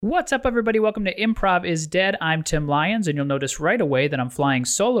What's up, everybody? Welcome to Improv is Dead. I'm Tim Lyons, and you'll notice right away that I'm flying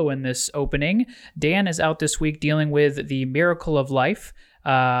solo in this opening. Dan is out this week dealing with the miracle of life.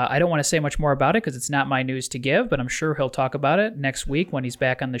 I don't want to say much more about it because it's not my news to give, but I'm sure he'll talk about it next week when he's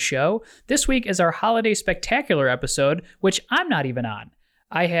back on the show. This week is our Holiday Spectacular episode, which I'm not even on.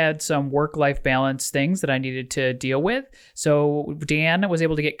 I had some work-life balance things that I needed to deal with. So Dan was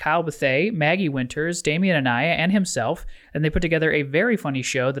able to get Kyle Bethea, Maggie Winters, Damian Anaya, and himself, and they put together a very funny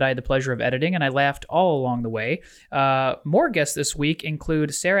show that I had the pleasure of editing, and I laughed all along the way. More guests this week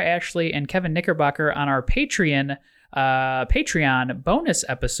include Sarah Ashley and Kevin Knickerbocker on our Patreon bonus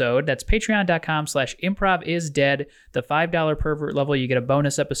episode. That's patreon.com/improvisdead. The $5 pervert level, you get a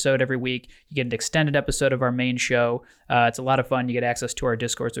bonus episode every week. You get an extended episode of our main show. It's a lot of fun. You get access to our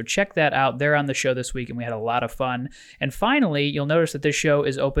Discord, so check that out. They're on the show this week, and we had a lot of fun. And finally, you'll notice that this show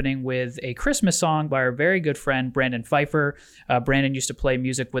is opening with a Christmas song by our very good friend, Brandon Pfeiffer. Brandon used to play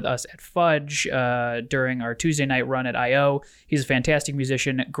music with us at Fudge during our Tuesday night run at I.O. He's a fantastic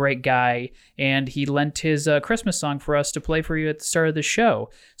musician, great guy, and he lent his Christmas song for us to play for you at the start of the show.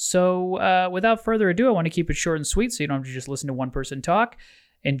 So without further ado, I want to keep it short and sweet so you don't have to just listen to one person talk.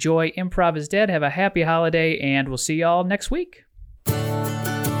 Enjoy Improv is Dead. Have a happy holiday, and we'll see y'all next week.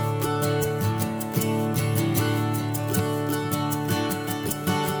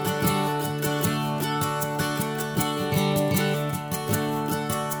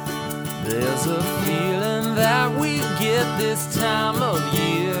 There's a feeling that we get this time of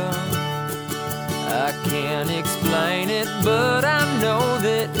year. I can't explain it, but I know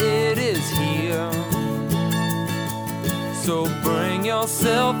that it is here. So bring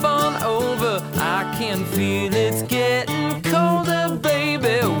yourself on over, I can feel it's getting colder,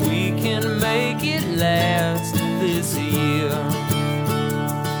 baby. We can make it last this year.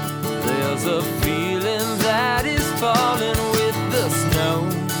 There's a feeling that is falling with the snow.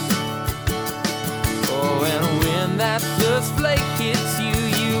 Oh, and when that first flake hits you,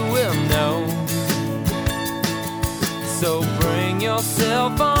 you will know. So bring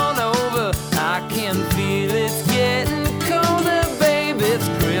yourself on over, I can feel it's getting colder, baby. It's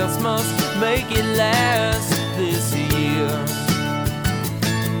Christmas, make it last this year.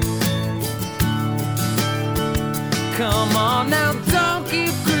 Come on now, don't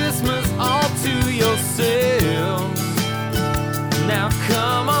keep Christmas all to yourself. Now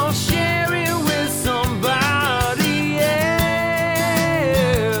come on, share it with somebody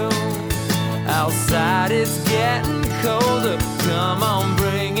else. Outside it's getting colder, come on,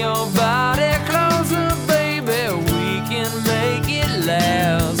 bring your body closer, baby. We can make it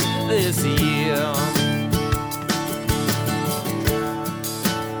last this year.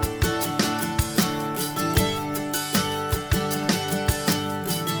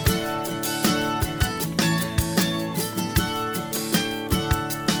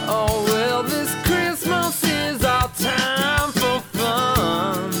 Oh, well, this Christmas is our time for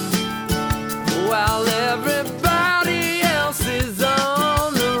fun, while everybody else is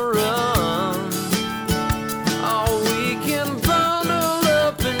on the run. Oh, we can bundle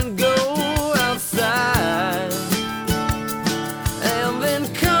up and go outside, and then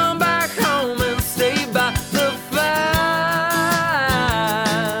come back home and stay by the fire.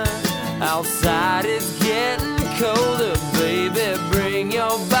 Outside it's getting colder, baby. Bring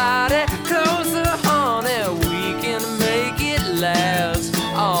your body closer, honey. We can make it last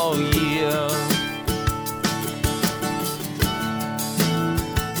all year.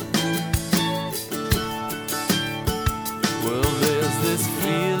 Well, there's this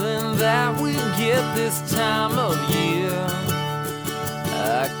feeling that we get this time of year.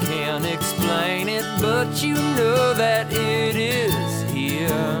 I can't explain it, but you know that it is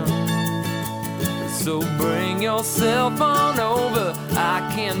here. So bring yourself on over, I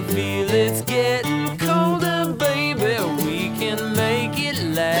can feel it's getting colder, baby. We can make it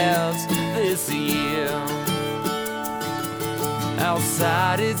last this year.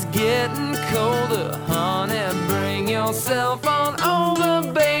 Outside it's getting colder, honey. Bring yourself on over,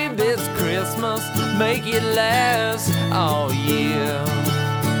 baby. It's Christmas, make it last all year.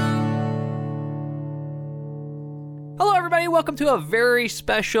 Hello, everybody. Welcome to a very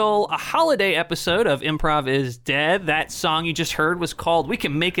special holiday episode of Improv is Dead. That song you just heard was called We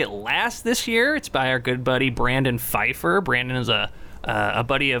Can Make It Last This Year. It's by our good buddy, Brandon Pfeiffer. Brandon is a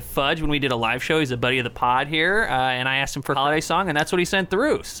buddy of Fudge when we did a live show. He's a buddy of the pod here, and I asked him for a holiday song, and that's what he sent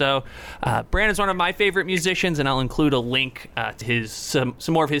through. So Brandon's one of my favorite musicians, and I'll include a link to some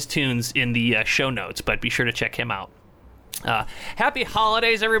more of his tunes in the show notes, but be sure to check him out. Happy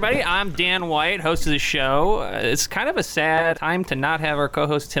holidays, everybody. I'm Dan White, host of the show. It's kind of a sad time to not have our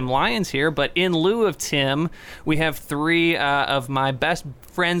co-host Tim Lyons here, but in lieu of Tim, we have three of my best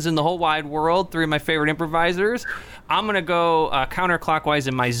friends in the whole wide world, three of my favorite improvisers. I'm going to go counterclockwise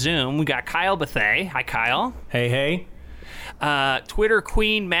in my Zoom. We got Kyle Bethay. Hi, Kyle. Hey. Twitter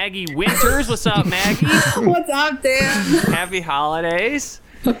queen Maggie Winters. What's up, Maggie? What's up, Dan? Happy holidays.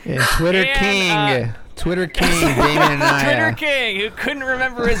 And Twitter King. Twitter King, Damon and I. Twitter King, who couldn't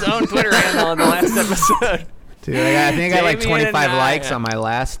remember his own Twitter handle in the last episode. Dude, I think I got like Damien 25 and likes on my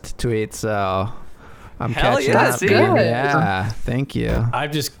last tweet, so I'm Hell catching yeah, up. see? Baby. Good. Yeah, thank you.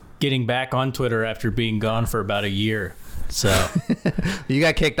 I'm just getting back on Twitter after being gone for about a year. So You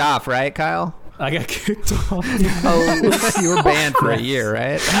got kicked off, right, Kyle? I got kicked off. Oh, you were banned for a year,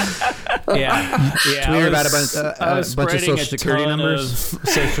 right? Yeah. Tweeted about I was a bunch of spreading social security ton numbers. of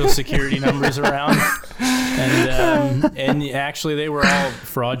social security numbers around, and actually they were all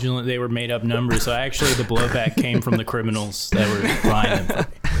fraudulent. They were made up numbers. So actually, the blowback came from the criminals that were buying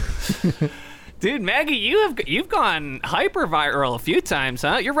them. Dude, Maggie, you've gone hyper viral a few times,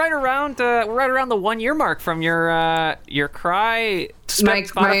 huh? You're right around the 1 year mark from your cry My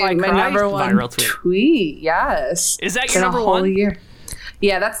Spotify cry number one viral tweet. Yes. Is that your In a number whole one? year.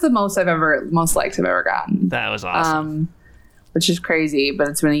 Yeah, that's the most likes I've ever gotten. That was awesome. Which is crazy, but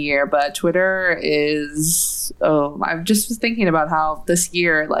it's been a year. But Twitter is, I just was thinking about how this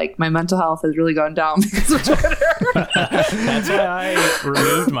year, like, my mental health has really gone down because of Twitter. That's why I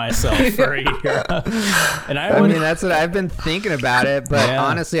removed myself for a year. And I mean, that's what I've been thinking about it, but Yeah.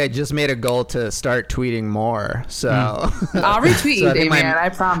 honestly, I just made a goal to start tweeting more. So I'll retweet So you, I think Damien. I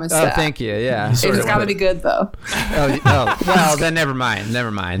promise Oh, that. thank you. Yeah. It's got to be good, though. Oh, well, then never mind.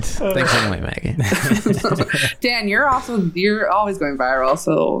 Thanks anyway, Maggie. Dan, you're always going viral,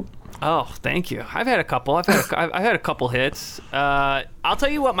 so Oh, thank you. I've had a couple. I've had a couple hits. I'll tell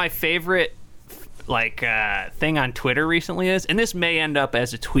you what my favorite thing on Twitter recently is, and this may end up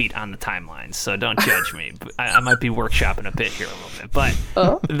as a tweet on the timeline, so don't judge me. But I might be workshopping a bit here a little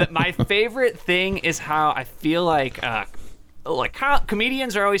bit. But my favorite thing is how I feel like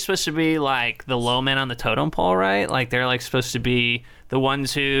comedians are always supposed to be like the low men on the totem pole, right? Like they're like supposed to be the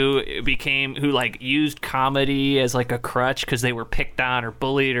ones who like used comedy as like a crutch because they were picked on or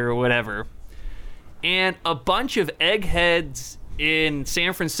bullied or whatever. And a bunch of eggheads in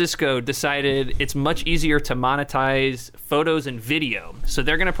San Francisco decided it's much easier to monetize photos and video. So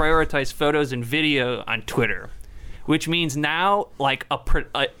they're going to prioritize photos and video on Twitter, which means now like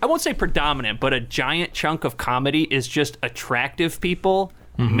I won't say predominant, but a giant chunk of comedy is just attractive people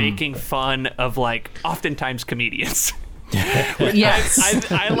making fun of like oftentimes comedians. yes.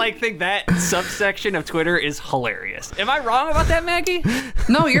 I think that subsection of Twitter is hilarious. Am I wrong about that, Maggie?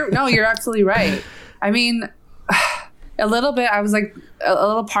 No, you're absolutely right. I mean, a little bit. I was like a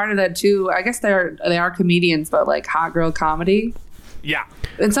little part of that too. I guess they are comedians, but like hot girl comedy. Yeah.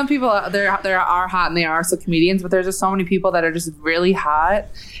 And some people they are hot and they are also comedians, but there's just so many people that are just really hot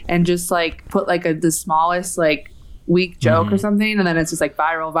and just like put like the smallest like weak joke or something, and then it's just like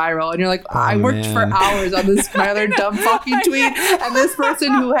viral, and you're like, I worked for hours on this my other dumb fucking tweet, and this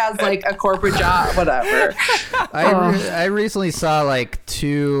person who has like a corporate job, whatever. I recently saw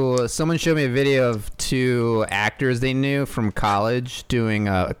someone showed me a video of two actors they knew from college doing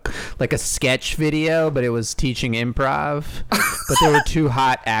a sketch video, but it was teaching improv, but they were two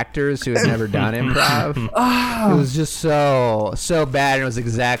hot actors who had never done improv. It was just so bad, and it was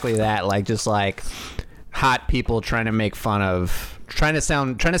exactly that, like just like hot people trying to make fun of, trying to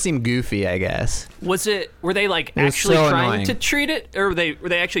seem goofy, I guess. Were they like was actually so trying annoying. to treat it, or were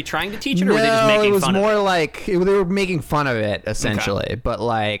they actually trying to teach it, or No, were they just making it was fun more of it? like they were making fun of it essentially, but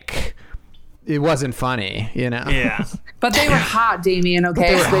like it wasn't funny, you know? Yeah. But they were hot, Damien. Okay,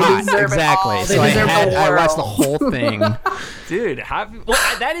 They were so hot, deserve exactly. It all. So They deserve the I world. watched the whole thing. Dude,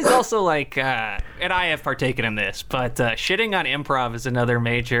 that is also like, and I have partaken in this, but shitting on improv is another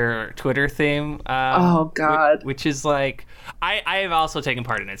major Twitter theme. Oh, God. Which is like, I have also taken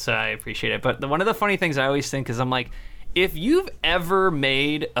part in it, so I appreciate it. But one of the funny things I always think is I'm like, if you've ever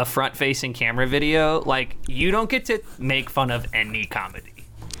made a front-facing camera video, like, you don't get to make fun of any comedy.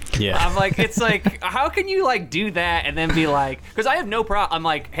 Yeah. I'm like, it's like, how can you like do that and then be like, because I have no problem. I'm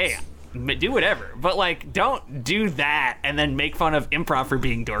like, hey, do whatever, but like, don't do that and then make fun of improv for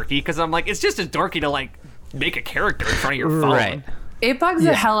being dorky, because I'm like, it's just as dorky to like make a character in front of your phone. Right. It bugs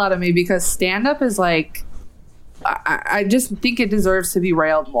the hell out of me because stand-up is like, I just think it deserves to be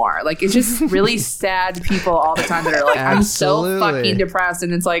railed more. Like, it's just really sad people all the time that are like, I'm so Absolutely. fucking depressed.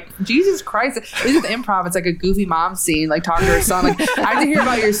 And it's like, Jesus Christ. This is improv. It's like a goofy mom scene, like talking to her son. Like, I have to hear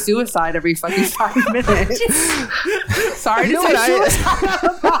about your suicide every fucking 5 minutes. Sorry You to know say what suicide on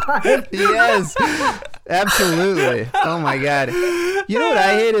the pod. Yes, absolutely. Oh my god. You know what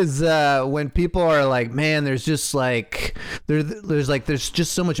I hate is when people are like, man, there's just like there's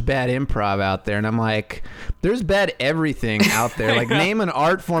just so much bad improv out there, and I'm like, there's bad everything out there. Like, name an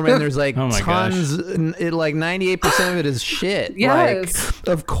art form and there's like Oh my tons. Like 98% of it is shit. Yes. Like,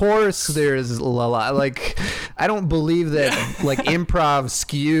 of course there's a lot. Like, I don't believe that like improv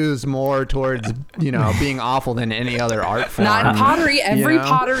skews more towards being awful than any other art form. Not in pottery. Every know?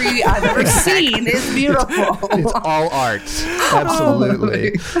 pottery I've ever seen is beautiful. It's all art.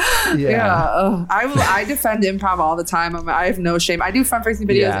 Absolutely. Yeah. I defend improv all the time. I have no shame. I do front-facing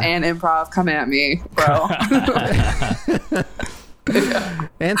videos Yeah. and improv. Come at me, bro.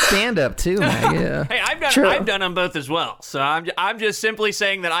 And stand up too, Meg. Yeah. Hey, True. I've done them both as well. So I'm just simply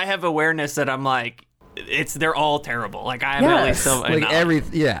saying that I have awareness that I'm like, they're all terrible. Like, I have at least Yes. some Like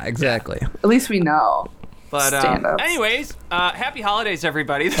yeah, exactly. At least we know. But stand-ups. anyways, happy holidays,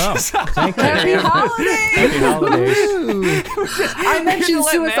 everybody. Oh, thank you. Happy holidays! Happy holidays. I mentioned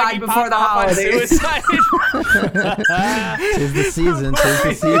suicide before the holidays. Tis the season. Tis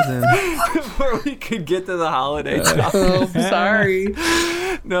the season. Before we could get to the holidays. Oh, sorry.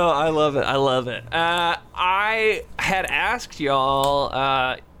 No, I love it. I love it. I had asked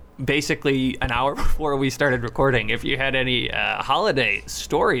y'all basically an hour before we started recording if you had any holiday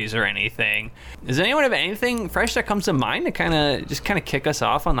stories or anything. Does anyone have anything fresh that comes to mind to kind of kick us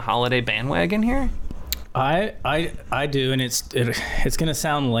off on the holiday bandwagon here? I do, and it's gonna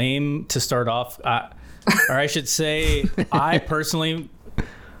sound lame to start off, or I should say, I personally,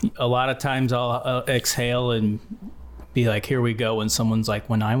 a lot of times I'll exhale and be like, here we go, when someone's like,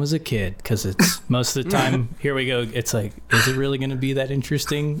 when I was a kid, because it's most of the time, here we go, it's like, is it really going to be that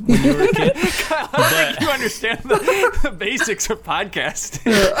interesting when you were a kid? I think you understand the basics of podcasting.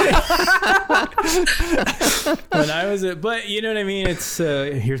 When I was but you know what I mean? It's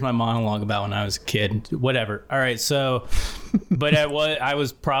here's my monologue about when I was a kid, whatever. All right, so but I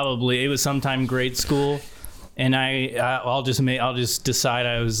was probably, it was sometime grade school, and I'll just decide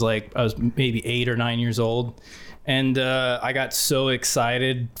I was maybe 8 or 9 years old, and I got so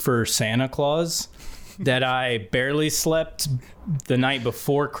excited for Santa Claus that I barely slept the night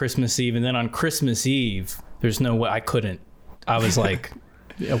before Christmas Eve, and then on Christmas Eve, there's no way I couldn't. I was like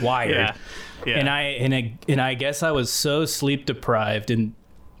wired. Yeah. And I guess I was so sleep deprived, and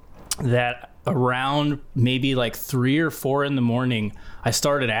that around maybe like 3 or 4 in the morning, I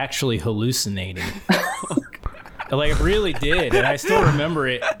started actually hallucinating. Like, it really did, and I still remember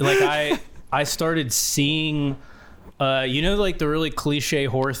it. Like, I started seeing, like the really cliche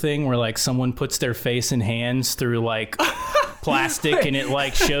horror thing where like someone puts their face and hands through like plastic and it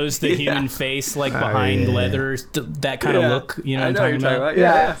like shows the human face like behind leather, that kind of look. You know what I'm talking about?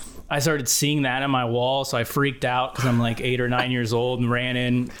 Yeah. I started seeing that on my wall, so I freaked out because I'm like 8 or 9 years old, and ran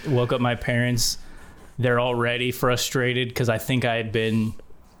in, woke up my parents. They're already frustrated because I think I had been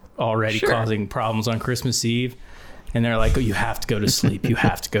already causing problems on Christmas Eve. And they're like, oh, you have to go to sleep. You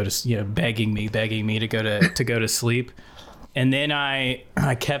have to go to, begging me to go to sleep. And then I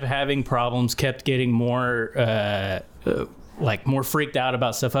kept having problems, kept getting more, more freaked out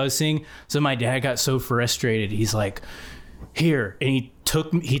about stuff I was seeing. So my dad got so frustrated. He's like, here. And he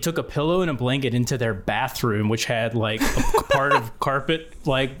took a pillow and a blanket into their bathroom, which had like a part of carpet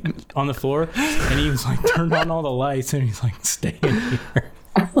like on the floor. And he was like, turned on all the lights, and he's like, stay in here.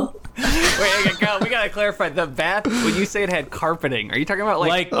 Wait, we gotta clarify. The bath, when you say it had carpeting, are you talking about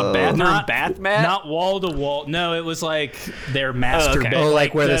like a bathroom bath mat? Not wall to wall. No, it was like their master okay. bed. Oh,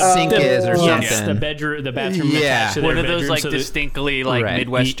 like where the sink is or Yes, something. the bathroom Yeah. attached to their One of those bedroom, like so distinctly like Right.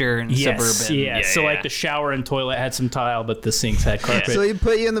 Midwestern yes, suburban. Yeah. So like the shower and toilet had some tile, but the sinks had carpet. So he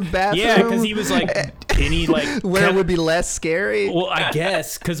put you in the bathroom? Yeah, because he was like, and he like where it kept- would be less scary? Well, I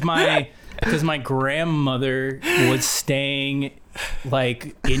guess because my grandmother was staying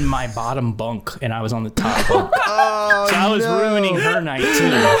like in my bottom bunk, and I was on the top bunk. Oh, So I was no. ruining her night too.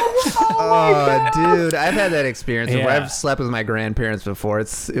 Oh, dude, I've had that experience before. Yeah. I've slept with my grandparents before.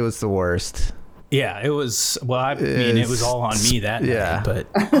 It was the worst. Yeah, it was. Well, I mean, it was all on me that Yeah. night.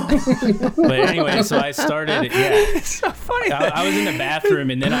 But anyway, so I started. Yeah, It's so funny. I was in the bathroom,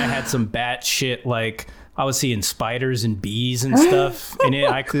 and then I had some bat shit like I was seeing spiders and bees and stuff. And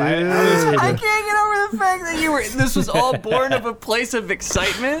I can't get over the fact that this was all born of a place of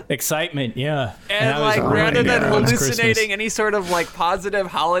excitement. Excitement, yeah. And like, rather than hallucinating any sort of like positive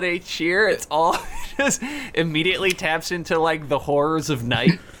holiday cheer, it's all just immediately taps into like the horrors of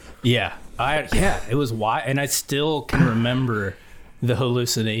night. Yeah. It was wild. And I still can remember the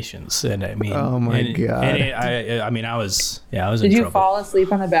hallucinations. And I mean, oh my God. And I was in trouble. Did you fall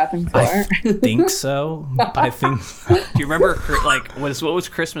asleep on the bathroom floor? I think so. I think. Do you remember like what was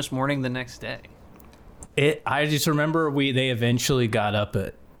Christmas morning the next day? I just remember they eventually got up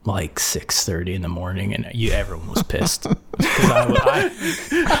at like 6:30 in the morning, and everyone was pissed. I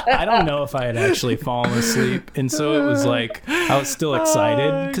don't know if I had actually fallen asleep, and so it was like I was still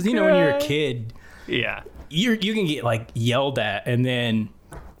excited because when you're a kid, yeah, you can get like yelled at, and then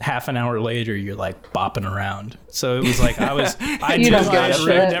half an hour later you're like bopping around. So it was like I just got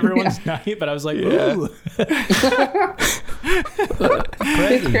ruined everyone's night, but I was like, ooh.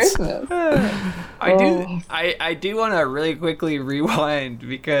 It's Christmas. I do want to really quickly rewind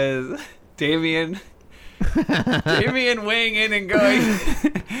because Damien weighing in and going,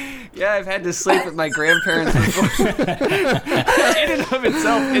 yeah, I've had to sleep with my grandparents before. In and of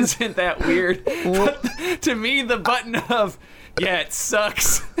itself isn't that weird. But to me, the button of, yeah, it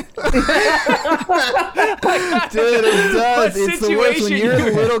sucks. Dude, it does. It's the worst when you're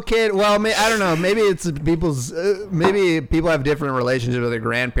a little kid. Well, I don't know. Maybe it's maybe people have different relationships with their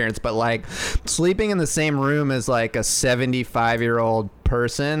grandparents, but like sleeping in the same room as like a 75-year-old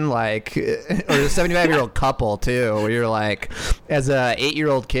person, like, or a 75-year-old couple too, where you're like, as a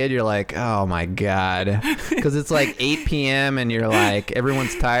 8-year-old kid, you're like, oh my God, because it's like 8 p.m. and you're like,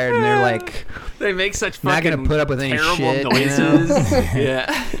 everyone's tired, and they're like, they make such fucking not gonna put up with any shit, noises.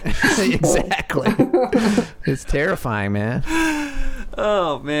 Yeah. Exactly. It's terrifying, man.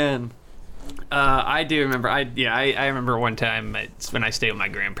 Oh man. I do remember. I remember one time when I stayed with my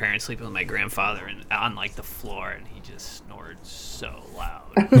grandparents, sleeping with my grandfather, and on like the floor, and he just snored so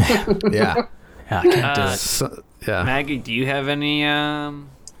loud. Yeah. I can't do it. Yeah. Maggie, do you have any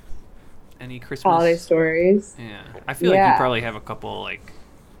Christmas holiday stories? Yeah, I feel like you probably have a couple like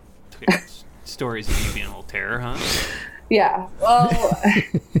stories of you being a little terror, huh? Yeah. Well,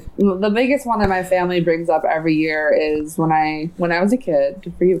 the biggest one that my family brings up every year is when I was a kid.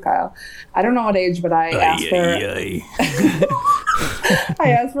 Good for you, Kyle. I don't know what age, but I asked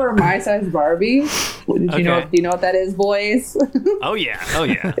I asked for a my size Barbie. Do you know what that is, boys? Oh yeah.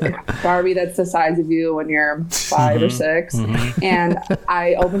 Barbie that's the size of you when you're 5 or 6. Mm-hmm. And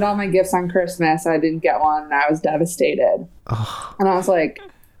I opened all my gifts on Christmas. I didn't get one, and I was devastated. And I was like,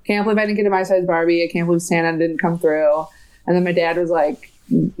 can't believe I didn't get a my size Barbie. I can't believe Santa didn't come through. And then my dad was like,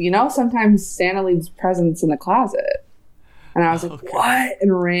 sometimes Santa leaves presents in the closet. And I was like, what?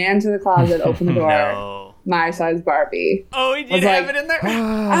 And ran to the closet, opened the door. No. My size Barbie. Oh, he did have it in there?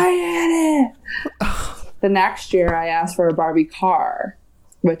 I had it. The next year, I asked for a Barbie car,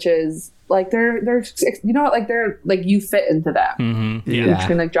 which is like, they're they're like, you fit into them. Mm-hmm. Yeah. You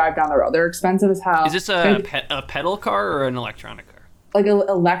can like drive down the road. They're expensive as hell. Is this a pedal car or an electronic car? Like an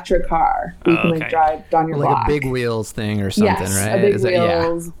electric car. You can like drive down your block. Like a big wheels thing or something, yes, right? A big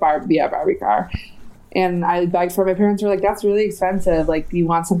wheels Barbie car. And I begged for, my parents were like, that's really expensive. Like, do you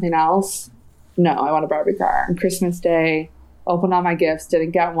want something else? No, I want a Barbie car. On Christmas Day, opened all my gifts,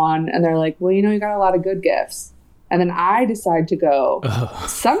 didn't get one. And they're like, well, you got a lot of good gifts. And then I decide to go,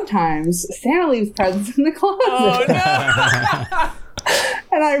 sometimes Santa leaves presents in the closet. Oh, no.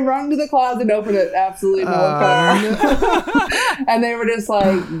 And I run to the closet and open it. Absolutely no car. And they were just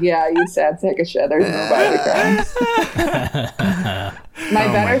like, yeah, you sad sack of shit. There's no Barbie car. My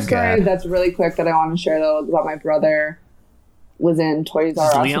better story that's really quick that I want to share, though, is about my brother was in Toys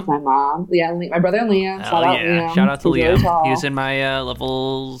R Us with my mom. Yeah, my brother Liam. Shout out Liam. Shout out to Liam. Really, he was in my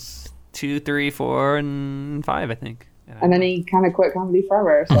levels 2, 3, 4, and 5, I think. And then he kind of quit comedy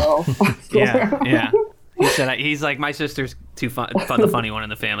forever. So yeah. He said, he's like, my sister's the funny one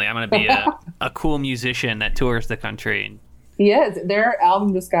in the family. I'm going to be a cool musician that tours the country. He is. Their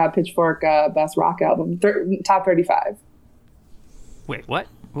album just got Pitchfork Best Rock Album, top 35. Wait, what?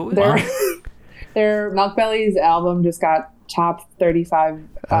 What was their Milk Belly's album just got top 35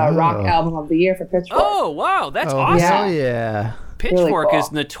 rock album of the year for Pitchfork. Oh, wow. That's awesome. Yeah. Pitchfork really cool.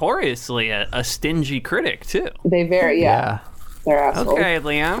 Is notoriously a stingy critic, too. They They're assholes. Okay,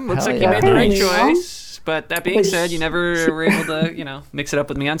 Liam. Looks like you made the right choice. But that being said, you never were able to, mix it up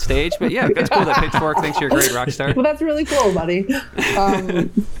with me on stage. But yeah, it's cool that Pitchfork thinks you're a great rock star. Well, that's really cool, buddy.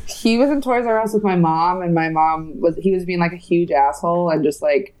 He was in Toys R Us with my mom, and my mom he was being like a huge asshole and just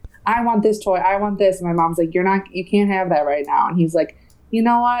like, I want this toy, I want this. And my mom's like, you can't have that right now. And he's like, you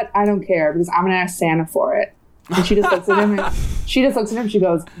know what? I don't care because I'm gonna ask Santa for it. And she just looks at him and she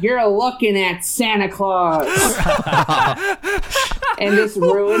goes, "You're looking at Santa Claus," and just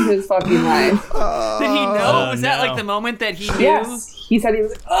ruined his fucking life. Did he know? Was that like the moment that he knew? Yes, he said he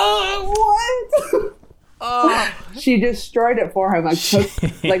was like, "Oh, what?" She destroyed it for him. Like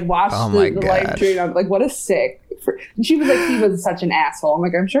watched the life drain on. Like, what a sick. And she was like, he was such an asshole. I'm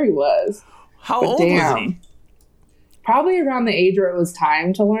like, I'm sure he was. How old was he? Probably around the age where it was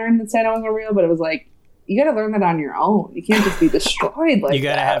time to learn that Santa wasn't real, but it was like, you got to learn that on your own. You can't just be destroyed like that. You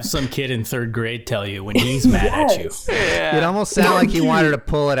got to have some kid in 3rd grade tell you when he's mad at you. Yeah. It almost sounded like he wanted to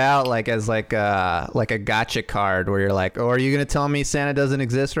pull it out like as like a gotcha card where you're like, "Oh, are you going to tell me Santa doesn't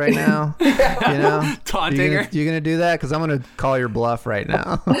exist right now?" You know? Taunting her. You going to do that? Because I'm going to call your bluff right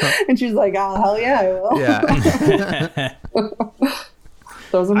now. And she's like, "Oh, hell yeah, I will." Yeah.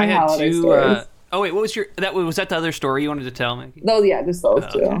 Those are my holiday stories. Oh, wait, what was was that the other story you wanted to tell me? Those, yeah, just those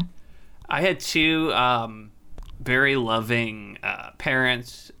two. Okay. I had 2 very loving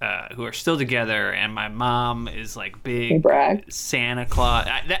parents who are still together, and my mom is like big Santa Claus.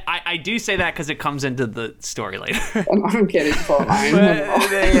 I do say that because it comes into the story later. I'm kidding. It's all mine.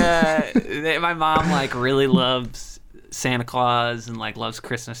 My mom like really loves Santa Claus and like loves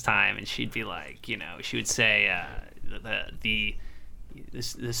Christmas time, and she'd be like, you know, she would say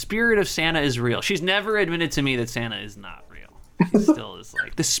the spirit of Santa is real. She's never admitted to me that Santa is not real. She still is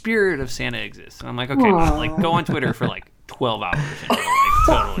like, the spirit of Santa exists. And I'm like, okay, Mom, like go on Twitter for like 12 hours and like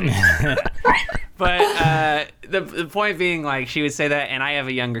totally. But the point being, like, she would say that, and I have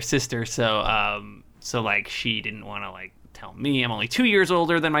a younger sister, so like she didn't want to like tell me. I'm only 2 years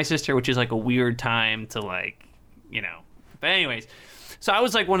older than my sister, which is like a weird time to like, you know. But anyways, so I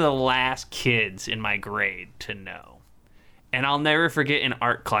was like one of the last kids in my grade to know. And I'll never forget in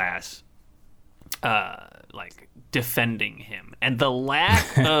art class, like defending him and the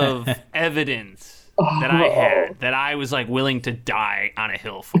lack of evidence that I had that I was like willing to die on a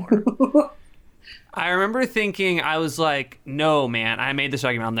hill for. I remember thinking, I was like, no, man, I made this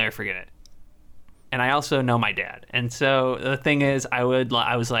argument, I'll never forget it. And I also know my dad. And so the thing is, I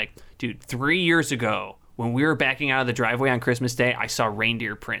was like, dude, 3 years ago, when we were backing out of the driveway on Christmas Day, I saw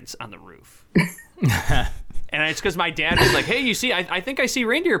reindeer prints on the roof. And it's because my dad was like, hey, you see, I think I see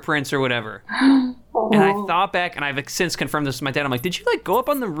reindeer prints or whatever. And I thought back, and I've since confirmed this with my dad. I'm like, did you like go up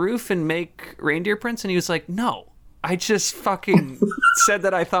on the roof and make reindeer prints? And he was like, no. I just fucking said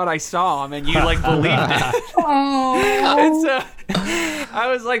that I thought I saw him, and you like believed it. And so I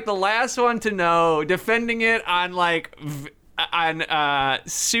was like the last one to know, defending it on like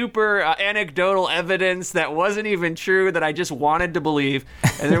super anecdotal evidence that wasn't even true, that I just wanted to believe.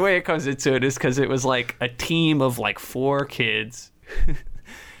 And the way it comes into it is because it was like a team of like 4 kids. I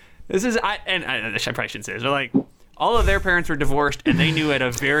probably shouldn't say this, but like all of their parents were divorced, and they knew at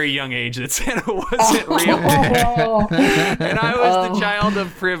a very young age that Santa wasn't real. And I was the child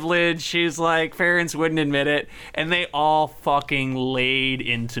of privilege. She's like, parents wouldn't admit it, and they all fucking laid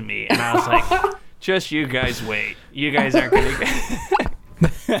into me. And I was like, just you guys wait. You guys aren't gonna get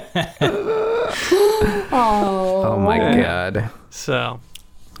Oh my god. So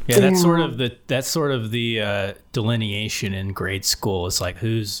yeah, that's sort of the delineation in grade school. It's like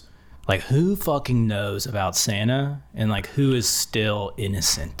who fucking knows about Santa, and like who is still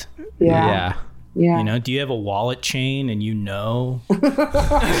innocent. Yeah. You know, do you have a wallet chain and you know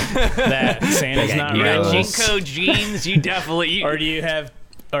that Santa's not you real? got Jinko jeans, you definitely Or do you have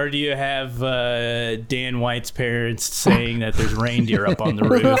Dan White's parents saying that there's reindeer up on the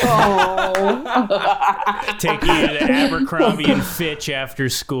roof? Taking you to Abercrombie and Fitch after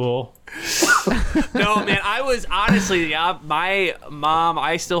school. No, man, I was honestly, my mom,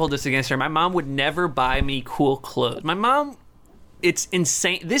 I still hold this against her. My mom would never buy me cool clothes. My mom, it's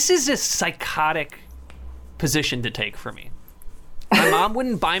insane. This is a psychotic position to take for me. My mom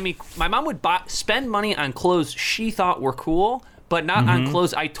wouldn't buy me, my mom would spend money on clothes she thought were cool, but not on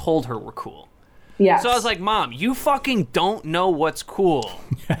clothes I told her were cool. Yes. So I was like, Mom, you fucking don't know what's cool.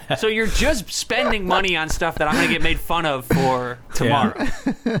 So you're just spending money on stuff that I'm going to get made fun of for tomorrow.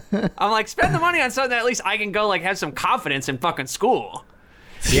 Yeah. I'm like, spend the money on something that at least I can go like have some confidence in fucking school.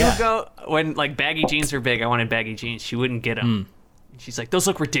 Yeah. Go, when like baggy jeans were big, I wanted baggy jeans. She wouldn't get them. She's like, those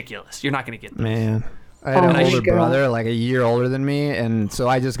look ridiculous. You're not going to get them. Man. I had an older brother, like a year older than me, and so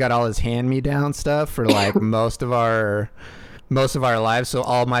I just got all his hand-me-down stuff for like most of our lives. So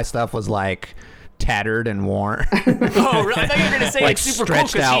all my stuff was like tattered and worn. Oh, really? I thought you were going to say like super cool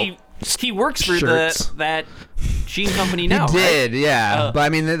because he works for that jean company now. He did, right? Yeah. But I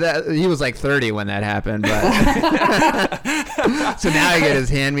mean, he was like 30 when that happened. But so now I get his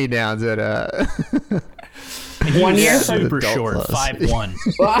hand-me-downs at 1 year for super Adult short, clothes. 5'1".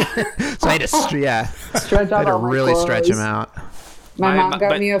 So I had to, stretch I out had to all my really stretch clothes. him out. My mom got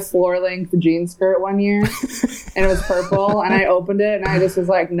but- me a floor-length jean skirt one year, and it was purple. And I opened it, and I just was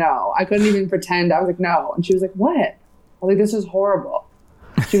like, "No!" I couldn't even pretend. I was like, "No," and she was like, "What?" I was like, "This is horrible."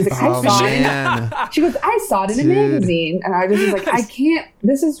 She was like, "I Oh saw it." man, She goes, "I saw it in a Dude. magazine," and I just was like, "I can't.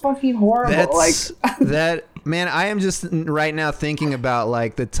 This is fucking horrible." that's like, that. Man, I am just right now thinking about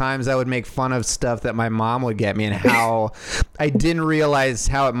like the times I would make fun of stuff that my mom would get me and how I didn't realize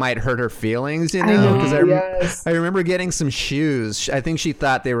how it might hurt her feelings, you I know? know, Because yes. I remember getting some shoes. I think she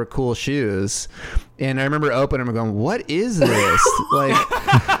thought they were cool shoes. And I remember opening them and going, "What is this?" Like,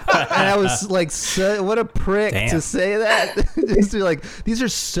 and I was like, "What a prick Damn. to say that!" Just to be like, "These are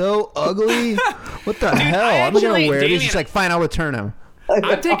so ugly. What the hell? I'm not actually- gonna wear these." Damien- She's like, "Fine, I'll return them."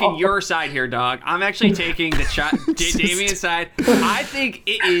 I'm taking your side here, dog. I'm actually taking the Damien's side. I think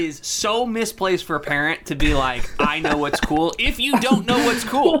it is so misplaced for a parent to be like, I know what's cool, if you don't know what's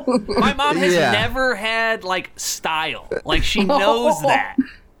cool. My mom has Yeah. never had, like, style. Like, she knows that.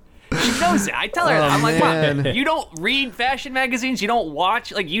 She knows it. I tell her that. I'm like, Mom, man. you don't read fashion magazines, you don't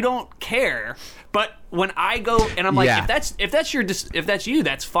watch, like, you don't care. But when I go and I'm like, Yeah. if that's you,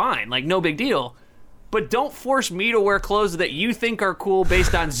 that's fine. Like, no big deal. But don't force me to wear clothes that you think are cool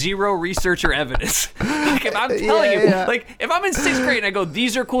based on zero research or evidence. Like, if I'm telling you, Yeah. like, if I'm in 6th grade and I go,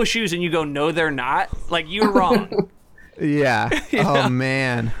 these are cool shoes, and you go, no, they're not, like, you're wrong. Yeah. Oh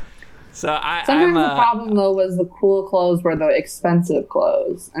man. So sometimes I'm the problem though was the cool clothes were the expensive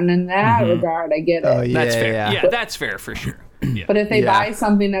clothes, and in that regard, I get it. Oh yeah. that's fair. Yeah. Yeah, that's fair for sure. Yeah. But if they Yeah. buy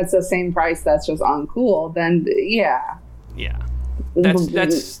something that's the same price that's just uncool, then yeah. Yeah.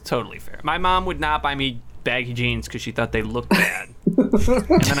 That's totally fair. My mom would not buy me baggy jeans because she thought they looked bad. And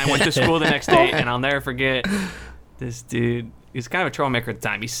then I went to school the next day, and I'll never forget this dude. He was kind of a troublemaker at the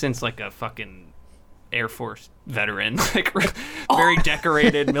time. He's since like a fucking Air Force veteran, like very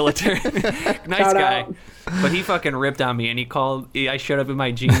decorated military, nice Shout guy. out. But he fucking ripped on me, and I showed up in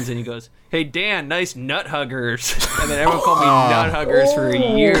my jeans, and he goes, "Hey Dan, nice nut huggers," and then everyone called me nut huggers for a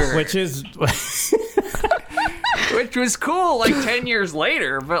year, Which is which was cool like 10 years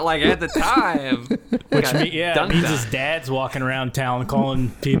later, but like at the time, it means his dad's walking around town calling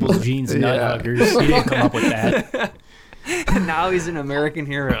people's jeans nut huggers. He didn't come up with that. and now he's an American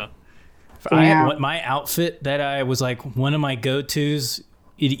hero. I Yeah. had my outfit that I was like one of my go-tos.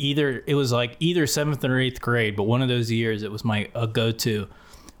 It was like either 7th or 8th grade, but one of those years it was my go-to.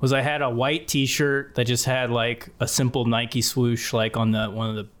 Was I had a white T-shirt that just had like a simple Nike swoosh like on the one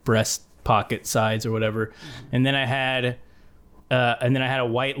of the breast pocket sides or whatever, and then I had a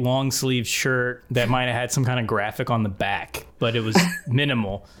white long sleeve shirt that might have had some kind of graphic on the back, but it was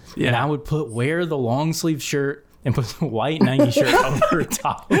minimal. And I would wear the long sleeve shirt and put the white Nike shirt over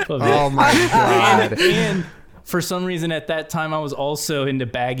top of it. Oh my god. And for some reason at that time I was also into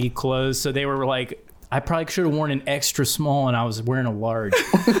baggy clothes, so they were like, I probably should have worn an extra small and I was wearing a large.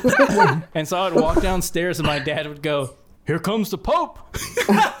 And so I would walk downstairs and my dad would go, "Here comes the Pope."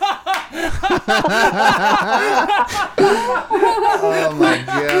 Oh my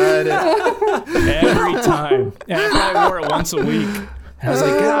god. Every time. And I probably wore it once a week. And I was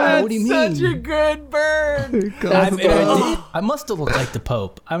like, God, what do you mean? Such a good burn. I must have looked like the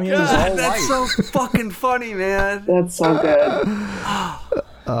Pope. I mean, it was all That's white. so fucking funny, man. That's so good.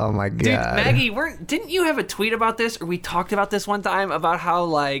 Oh my god. Dude, Maggie, didn't you have a tweet about this, or we talked about this one time about how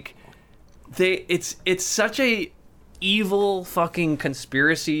like it's such a evil fucking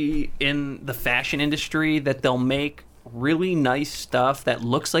conspiracy in the fashion industry that they'll make really nice stuff that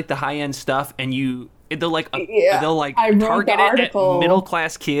looks like the high end stuff, and they'll like Yeah, I wrote the target it at article. middle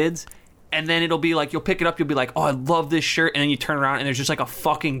class kids. And then it'll be like, you'll pick it up, you'll be like, oh, I love this shirt. And then you turn around and there's just like a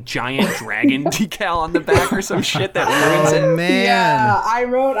fucking giant dragon decal on the back or some shit that ruins Oh it. man. Yeah, I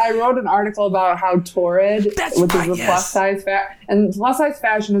wrote an article about how Torrid, That's which right, is the yes. plus size and plus size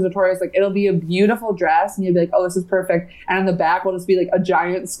fashion is notorious. Like, it'll be a beautiful dress, and you'll be like, "Oh, this is perfect," and on the back will just be like a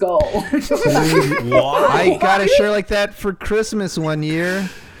giant skull. I got a shirt like that for Christmas one year.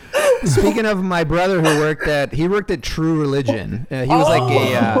 Speaking of my brother who worked at True Religion. He was like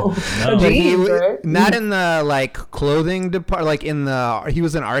A but he jeans, w- right? not in the like clothing department, like he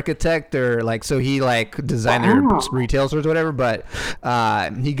was an architect or like, so he like designed their Wow. retail stores or whatever, but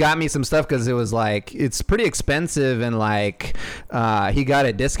he got me some stuff because it was like, it's pretty expensive, and like he got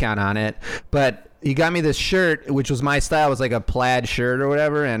a discount on it, but he got me this shirt, which was my style. It was like a plaid shirt or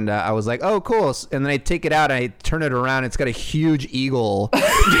whatever. And I was like, oh, cool. And then I take it out and I turn it around. It's got a huge eagle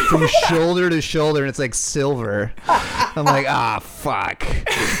from shoulder to shoulder. And it's like silver. I'm like, fuck.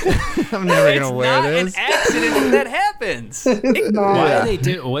 I'm never going to wear It's this. not an accident that happened. happens. Why do they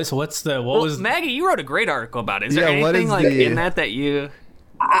do? What was Maggie? You wrote a great article about it. Is Yeah, there what anything is like the- in that you?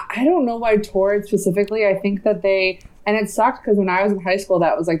 I don't know why Torrid specifically. I think that and it sucked because when I was in high school,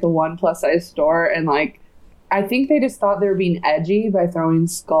 that was like the one plus size store, and like I think they just thought they were being edgy by throwing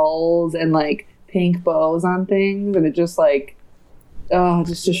skulls and like pink bows on things, and it just like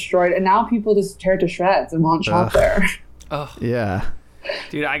just destroyed. And now people just tear it to shreds and won't shop there. Oh, Yeah.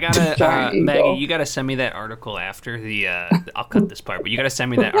 dude, I gotta Giant ego. Maggie. You gotta send me that article after the. I'll cut this part, but you gotta send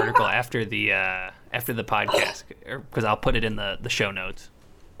me that article after the podcast because I'll put it in the show notes.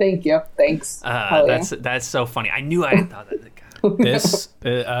 Thank you. Thanks. Hell yeah. That's so funny. I knew I thought that. this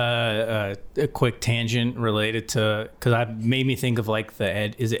a quick tangent related to because I made me think of like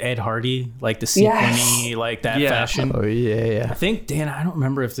is it Ed Hardy, like the sequiny, Yes. like that Yeah. fashion. Oh yeah. I think, Dan, I don't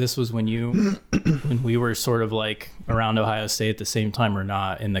remember if this was when we were sort of like around Ohio State at the same time or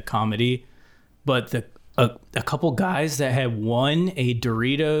not in the comedy, but a couple guys that had won a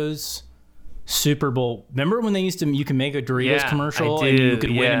Doritos Super Bowl. Remember when you can make a Doritos Yeah, commercial I and you do, could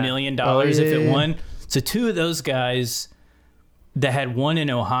win yeah. $1 million Oh, if yeah, it yeah. won? So two of those guys that had won in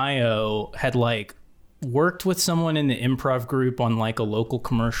Ohio had like worked with someone in the improv group on like a local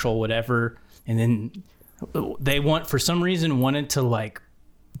commercial, whatever, and then they for some reason wanted to like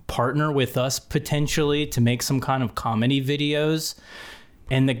partner with us potentially to make some kind of comedy videos,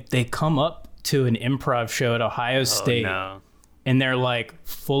 and they come up to an improv show at Ohio State. No. And they're like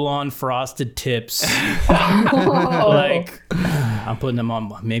full on frosted tips. Like, I'm putting them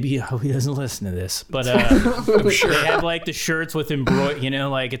on. Maybe I hope he doesn't listen to this. But I'm sure they have like the shirts with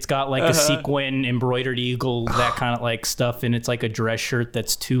like it's got like a sequin embroidered eagle, that kind of like stuff. And it's like a dress shirt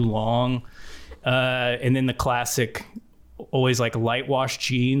that's too long. And then the classic, always like light wash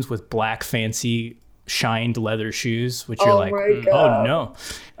jeans with black fancy shined leather shoes, which you're like, my oh God. no.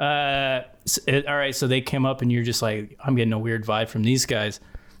 All right, so they came up and you're just like, I'm getting a weird vibe from these guys.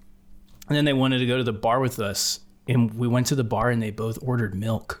 And then they wanted to go to the bar with us, and we went to the bar and they both ordered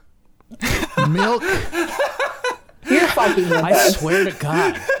milk. Milk. You're fucking with I us. swear to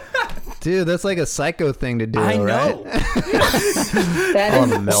God. Dude, that's like a psycho thing to do, I know. right? That Oh, is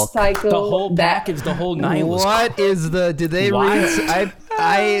the milk. psycho. The whole that, package, the whole night was What is did they Why? read?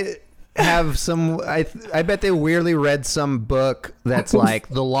 I have some, I bet they weirdly read some book that's like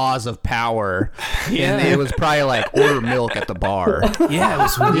the laws of power. Yeah. And it was probably like order milk at the bar. Yeah, it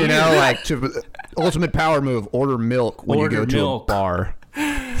was weird. You know, like ultimate power move, order milk when Order you go milk. to a bar.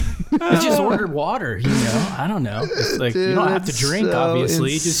 I just ordered water, you know? I don't know. It's like, you Dude, don't have to that's drink, so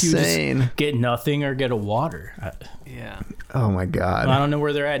obviously. insane. You just get nothing or get a water. Yeah. Oh my God. I don't know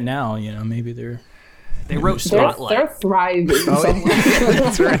where they're at now, you know? Maybe they wrote they're Spotlight. thriving Oh, somewhere.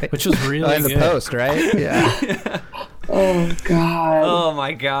 that's right. which was really In the good. Post, right? Yeah. Oh God. Oh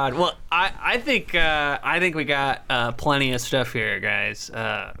my God! Well, I think we got plenty of stuff here, guys.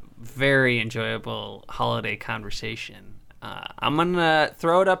 Very enjoyable holiday conversation. I'm gonna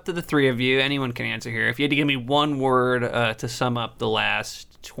throw it up to the three of you. Anyone can answer here. If you had to give me one word to sum up the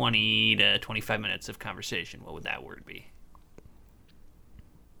last 20 to 25 minutes of conversation, what would that word be?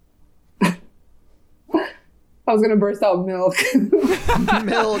 I was gonna burst out milk.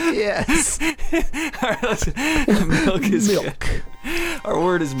 Milk, yes. All right, milk is Milk. good. Our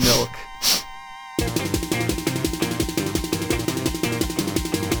word is milk.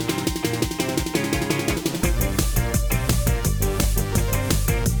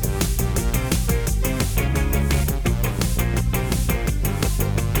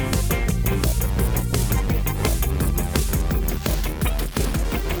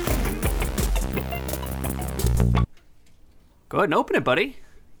 Go ahead and open it, buddy.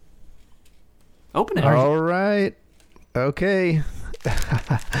 Open it. All right. Okay.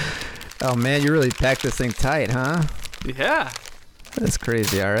 Oh man, you really packed this thing tight, huh? Yeah. That's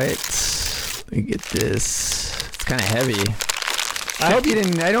crazy. All right. Let me get this. It's kind of heavy. I hope you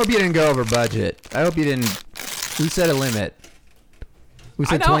didn't go over budget. I hope you didn't. Who set a limit? We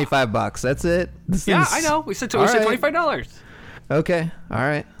said I know. $25. That's it. This Yeah, thing's- I know. We said All right. $25 Okay. All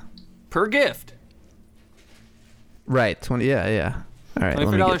right. per gift. Right. 20. Yeah. All right. Let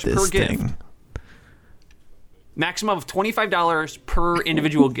me $25 get per this gift. thing. Maximum of $25 per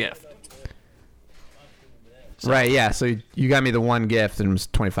individual gift. Right. Yeah. So you got me the one gift and it was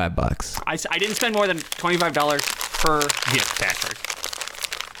 $25. I didn't spend more than $25 per gift, Patrick.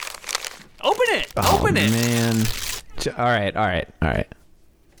 Open it. Open it. Man. All right.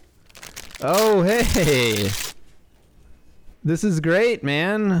 Oh, hey. This is great,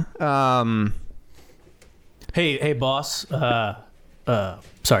 man. Hey, boss.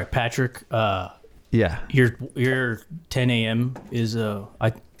 Sorry, Patrick. Yeah. Your 10 a.m. is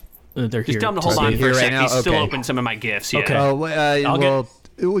They're Just here. tell him to hold So on they're for a here right sec. now? He's still Okay. open some of my gifts. Yeah. Okay. Oh, I'll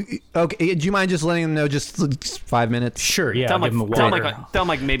okay. Do you mind just letting them know just 5 minutes? Sure, yeah. Tell I'll him, give him a like, water. tell him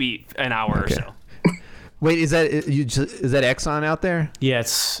like maybe an hour Okay. or so. Wait, is that Exxon out there? Yeah,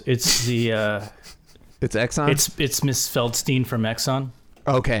 it's the It's Exxon. it's Miss Feldstein from Exxon.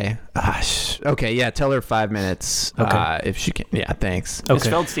 Okay. Okay. Yeah. Tell her 5 minutes. Okay. If she can. Yeah. Thanks. Miss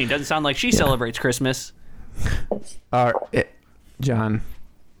Okay. Feldstein doesn't sound like she celebrates Christmas. John.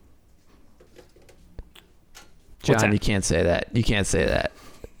 What's John, that? you can't say that. You can't say that.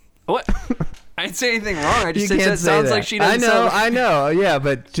 What? I didn't say anything wrong. I You just said can't it say sounds that. like she doesn't celebrate. I know. Yeah,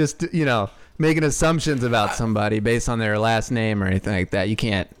 but just making assumptions about somebody based on their last name or anything like that. You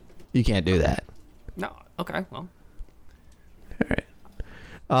can't do that. No. Okay. Well. All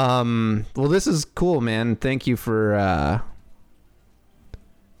right. Well, this is cool, man. Thank you for.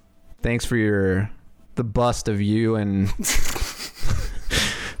 Thanks for the bust of you and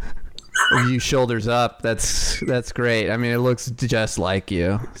you shoulders up. That's great. I mean, it looks just like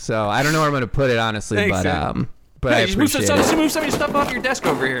you. So I don't know where I'm gonna put it honestly, Thanks, but I Hey, just move appreciate some, it. just move some of your stuff off your desk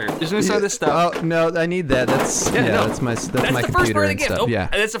over here. Just move some of this stuff. Oh no, I need that. That's no. that's my That's my the computer first part of the and gift. stuff. Oh, Yeah.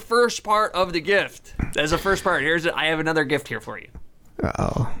 That's the first part of the gift. That's the first part. I have another gift here for you.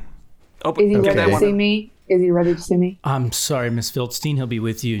 Oh. Open. Is he give ready that to one. see me? Is he ready to see me? I'm sorry, Miss Feldstein. He'll be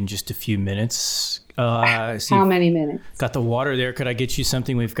with you in just a few minutes. See, How many minutes? got the water there. Could I get you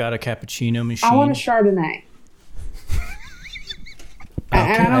something? We've got a cappuccino machine. I want a Chardonnay.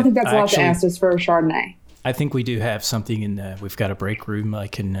 And I don't think that's a lot to Actually, ask just for a Chardonnay. I think we do have something in. We've got a break room. I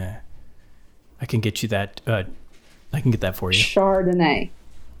can get you that. I can get that for you. Chardonnay.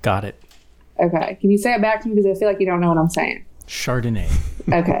 Got it. Okay. Can you say it back to me because I feel like you don't know what I'm saying? Chardonnay.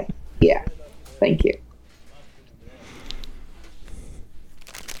 Okay. Yeah. Thank you.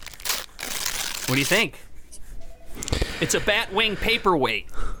 What do you think? It's a Batwing paperweight.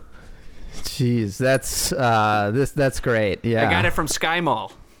 Jeez, that's great. Yeah. I got it from Sky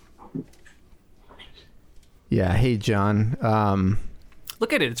Mall. Yeah. Hey, John.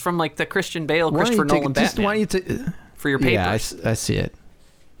 Look at it. It's from like the Christian Bale, Why don't Christopher you take- Nolan just Batman. why don't you ta- For your Yeah, papers. I see it.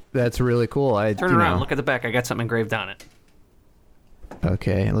 That's really cool. Turn around. Look at the back. I got something engraved on it.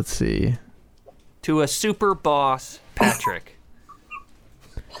 Okay, let's see. To a super boss, Patrick.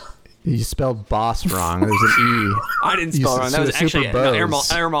 You spelled boss wrong. There's an E. I didn't spell it wrong. That was Super actually no, Bose.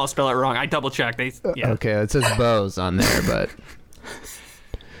 Airmall spelled it wrong. I double checked. Yeah. Okay, it says Bose on there, but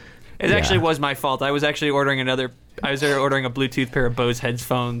It actually was my fault. I was actually ordering a Bluetooth pair of Bose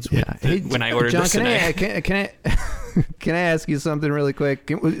headphones yeah. when I ordered John, this can today. can I can I ask you something really quick?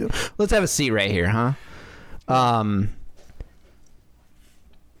 Let's have a seat right here, huh?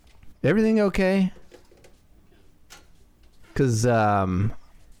 Everything okay? Because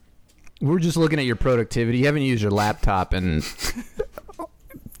we're just looking at your productivity. You haven't used your laptop in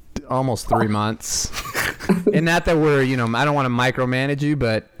almost 3 months. And not that we're, I don't want to micromanage you,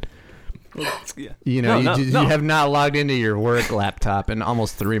 but Yeah. you have not logged into your work laptop in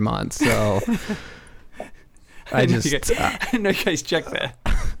almost 3 months. So I just, I didn't know you guys checked that.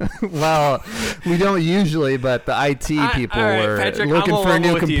 well, we don't usually, but the IT people all right, were Patrick, looking I'm for a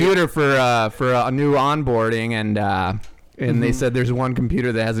new with you. computer for a new onboarding, and Mm-hmm. they said there's one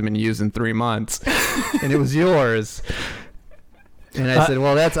computer that hasn't been used in 3 months, and it was yours. And I said,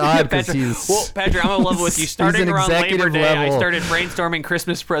 well, that's odd because Patrick, Patrick, I'm in love with you. he's Starting an around Labor executive Day, I level. started brainstorming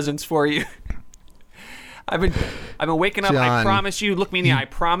Christmas presents for you. I've been waking up. I John. promise you. Look me in the eye. I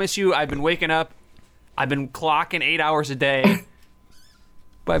promise you. I've been waking up. I've been clocking 8 hours a day.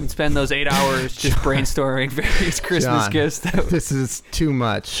 But I've been spending those 8 hours just brainstorming various Christmas John, gifts. This is too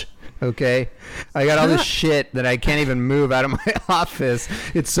much. Okay, I got all this shit that I can't even move out of my office.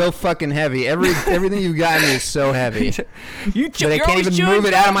 It's so fucking heavy. Everything you've got me is so heavy. But But I can't even move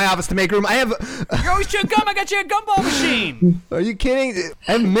it out of my office to make room. I have. You're always chewing gum. I got you a gumball machine. Are you kidding?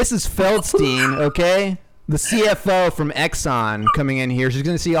 I have Mrs. Feldstein, okay? The CFO from Exxon coming in here. She's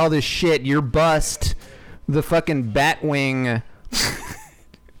going to see all this shit. Your bust. The fucking Batwing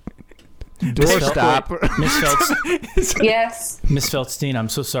doorstop. Miss Feldstein, Yes. Miss Feldstein, I'm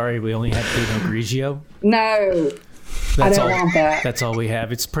so sorry. We only have Pinot Grigio. No. That's don't want that. That's all we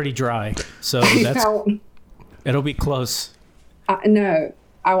have. It's pretty dry, so No. it'll be close. No.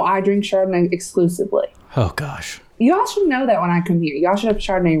 I drink Chardonnay exclusively. Oh gosh, Y'all should know that when I come here. Y'all should have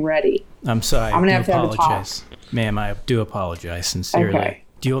Chardonnay ready. I'm sorry. I'm gonna I have do to have a talk. apologize, ma'am. I do apologize sincerely. Okay.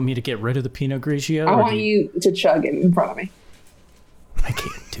 Do you want me to get rid of the Pinot Grigio? I or want do you to chug it in front of me. I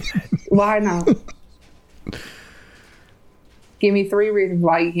can't do that. Why not? Give me 3 reasons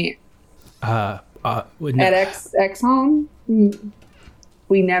why you can't. No, At Exxon,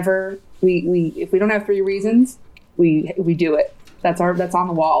 we never if we don't have 3 reasons, we do it. That's on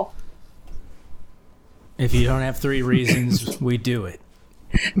the wall. If you don't have 3 reasons, we do it.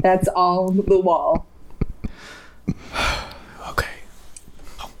 That's all the wall. Okay.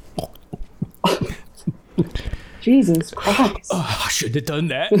 Jesus Christ. Oh, I shouldn't have done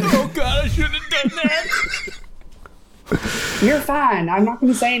that. Oh, God, I shouldn't have done that. You're fine. I'm not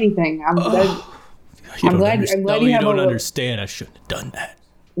going to say anything. I'm glad you have don't understand. I shouldn't have done that.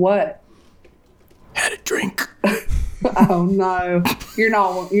 What? Had a drink. Oh no. You're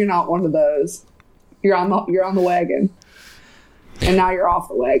not one of those. You're on the wagon. And now you're off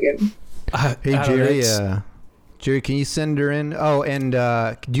the wagon. Hey, Jerry. Jerry, can you send her in? Oh, and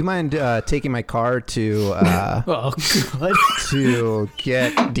do you mind taking my car to Oh, God. to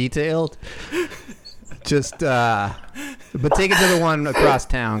get detailed? Just, but take it to the one across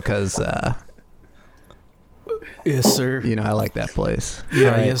town, because, Yes, sir. you know, I like that place. Yeah,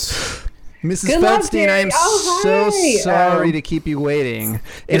 All right. yes. Mrs. Good luck, Feldstein, I am Jerry. Oh, so hi. sorry to keep you waiting.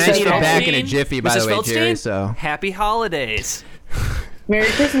 And I Mrs. need it back in a Feldstein? jiffy, by Mrs. the way, Jerry, Feldstein? so. Happy holidays. Merry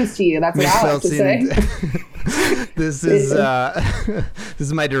Christmas to you. That's what I like to say. This is this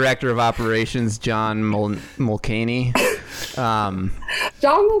is my director of operations, John Mulcahy. John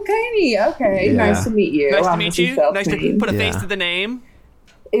Mulcahy. Okay, Yeah. nice to meet you. Nice to I'm meet Mrs. you. Nice to Feldstein. put a face Yeah. to the name.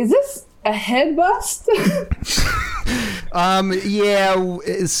 Is this a head bust? Yeah,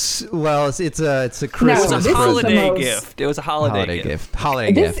 it's a It Christmas was a this is the holiday most- gift. It was a holiday gift.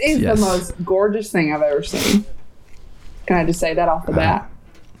 Holiday This gift. is yes. the most gorgeous thing I've ever seen. Can I just say that off the bat?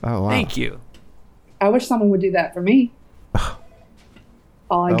 Oh wow. Thank you. I wish someone would do that for me.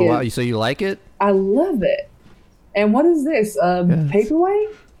 All I Oh get. wow. So you like it? I love it. And what is this? Paperweight?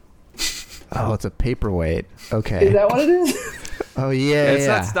 Oh, it's a paperweight. Okay. Is that what it is? Oh yeah. It's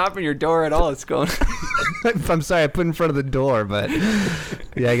yeah. not stopping your door at all. It's going. I'm sorry, I put it in front of the door, but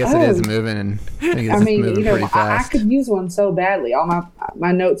yeah, I guess it is Oh. moving, and I think it's I mean, moving you know, pretty I fast. could use one so badly. All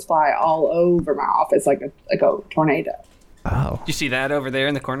my notes fly all over my office like a tornado. Oh. Do you see that over there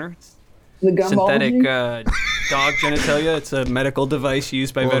in the corner? It's The gumball. synthetic machine? dog genitalia. It's a medical device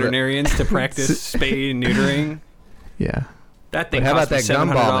used by Well, veterinarians to practice spay and neutering. Yeah. That But thing how about cost that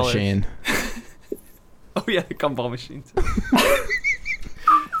me gumball $700. machine? Oh yeah, the gumball machines.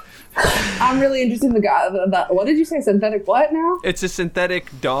 I'm really interested in the guy. What did you say? Synthetic what now? It's a synthetic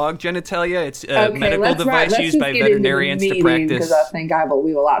dog genitalia. It's a Okay, medical device used by veterinarians to practice. Because I think we have a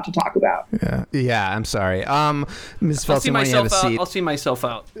lot to talk about. Yeah, I'm sorry. Ms. I'll see Felsen, why don't you have a myself out. seat? I'll see myself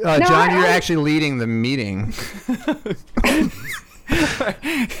out. John, you're I- actually leading the meeting.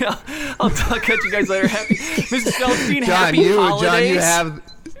 I'll catch you guys later. Happy, Mrs. Feldstein. Happy holidays.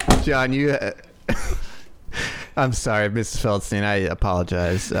 I'm sorry, Mrs. Feldstein. I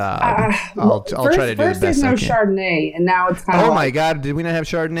apologize. I'll try to do the First, best there's no I can. Chardonnay, and now it's kind of Oh my God! Did we not have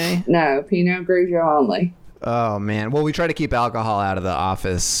Chardonnay? no Pinot Grigio only. Oh man. Well, we try to keep alcohol out of the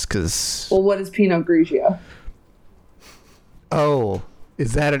office because. Well, what is Pinot Grigio? Oh,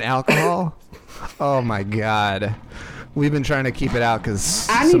 is that an alcohol? Oh my God. We've been trying to keep it out because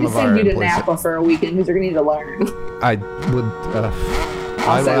I need to send you to Napa for a weekend because you're gonna need to learn. I would.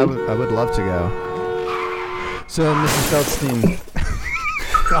 I would love to go. So, Mrs. Feldstein.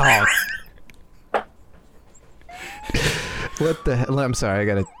 Oh. What the hell? I'm sorry. I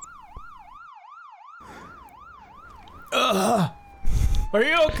gotta. Are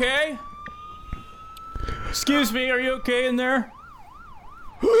you okay? Excuse me, are you okay in there?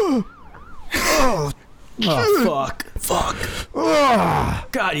 Oh, fuck.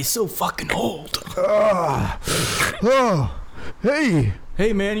 God, he's so fucking old. Oh, hey.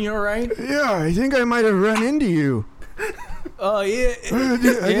 Hey, man, you alright? Yeah, I think I might have run into you. Oh, yeah. I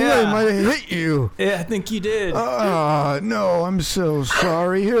think I might have hit you. Yeah, I think you did. No, I'm so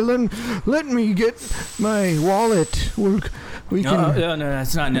sorry. Here, let me get my wallet. We can. No,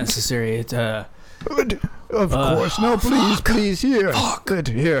 that's not necessary. It's, Of course. No, please. Here. Good.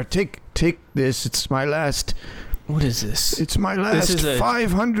 Here, take this. It's my last. what is this? It's my last is a-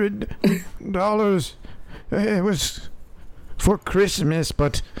 $500. It was for Christmas,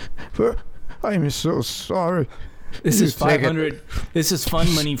 but I'm so sorry. This is You take it. 500. This is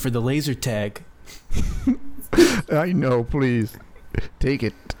fun money for the laser tag. I know. Please take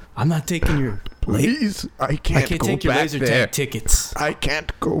it. I'm not taking your. Please. I I can't can't go take your back laser there. tag tickets. I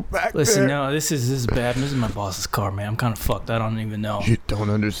can't go back Listen, there. no, this is bad. This is my boss's car, man. I'm kind of fucked. I don't even know You don't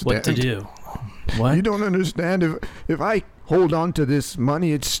understand. what to do. What? You don't understand. If I hold on to this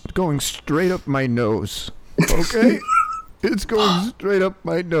money, it's going straight up my nose. Okay? It's going straight up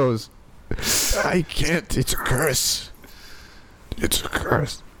my nose. I can't. It's a curse. It's a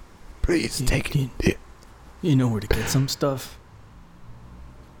curse. Please take it. You know where to get some stuff?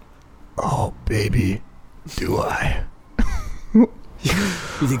 Oh, baby. Do I?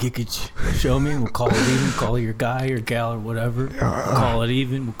 You think you could show me? We'll call it even. Call it your guy or gal or whatever. We'll call it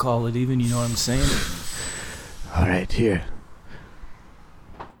even. We'll call it even. You know what I'm saying? All right, here.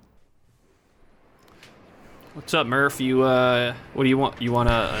 What's up, Murph? You what do you want? You want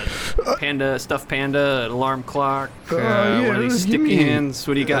a panda, stuffed panda, an alarm clock? Yeah, one of these give sticky me- hands?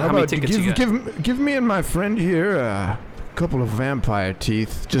 What do you got? How many about tickets you got? give me and my friend here a couple of vampire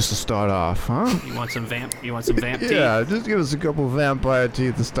teeth just to start off, huh? You want some vamp? You want some vamp teeth? Yeah, just give us a couple of vampire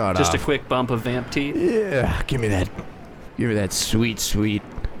teeth to start Just a off. quick bump of vamp teeth. Yeah, give me that. Give me that sweet teeth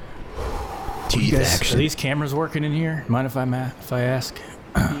Are action. these cameras working in here? Mind if I ask?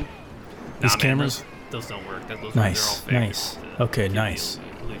 These cameras? Those don't work. Those Nice, they're all fake. nice. Okay, Give you nice.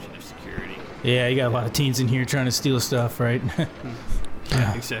 the illusion of security. Yeah, you got a lot of teens in here trying to steal stuff, right?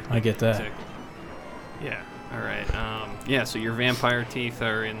 Yeah, Exactly. I get that. Exactly. Yeah. All right. Yeah. So your vampire teeth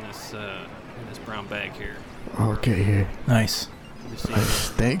are in this brown bag here. Okay, here. Nice. Let me see.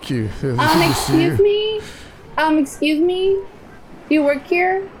 Thank you. Excuse me? Excuse me? Do you work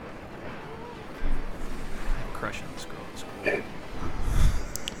here? Crushing this girl.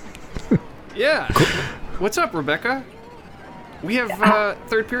 Yeah. What's up, Rebecca? We have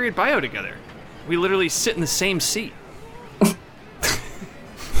third period bio together. We literally sit in the same seat.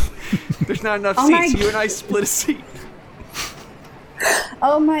 There's not enough Oh my seats. You and I split a seat.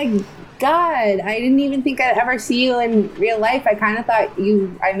 Oh my god. I didn't even think I'd ever see you in real life. I kind of thought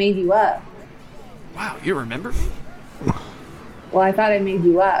I made you up. Wow, you remember me? Well, I thought I made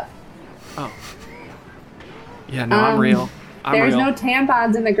you up. Oh. Yeah, no, I'm real. There's no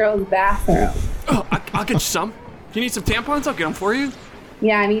tampons in the girls' bathroom. Oh, I'll get you some. You need some tampons? I'll get them for you.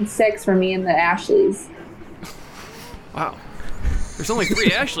 Yeah, I need 6 for me and the Ashleys. Wow. There's only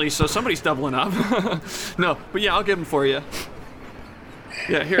 3 Ashleys, so somebody's doubling up. No, but yeah, I'll get them for you.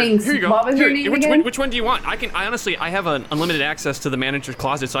 Yeah, here. Thanks. Here you go. What was your name again? Which one do you want? I honestly, I have an unlimited access to the manager's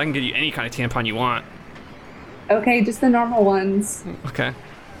closet, so I can get you any kind of tampon you want. Okay, just the normal ones. Okay. You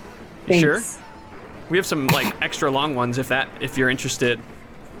Thanks. sure? We have some like extra long ones if you're interested.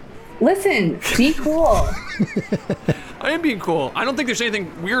 Listen, be cool. I am being cool. I don't think there's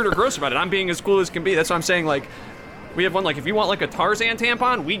anything weird or gross about it. I'm being as cool as can be. That's what I'm saying. Like, we have one. Like, if you want like a Tarzan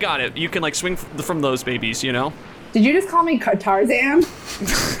tampon, we got it. You can like swing from those babies. You know? Did you just call me Tarzan?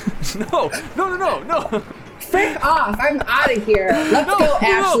 No. Frick off. I'm out of here. Let's go,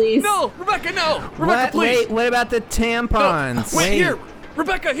 Ashleys. No, Rebecca, no. Rebecca, please. Wait, what about the tampons? Wait, here.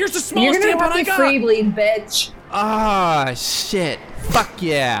 Rebecca, here's the You're smallest gonna tampon have I to got. free bleed, bitch. Ah, shit. Fuck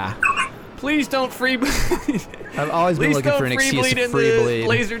yeah. Please don't free bleed. I've always been Please looking don't for an free excuse bleed to in free the bleed.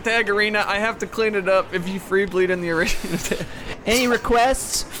 laser tag arena. I have to clean it up if you free bleed in the arena. Any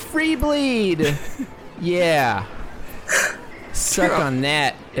requests? Free bleed. Yeah. Suck on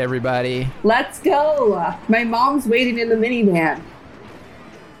that, everybody. Let's go. My mom's waiting in the minivan.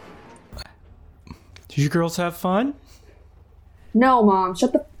 Did you girls have fun? No, Mom,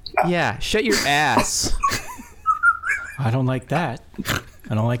 shut the f- up. Yeah, shut your ass. I don't like that.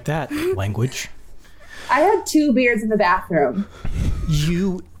 I don't like that language. I had 2 beers in the bathroom.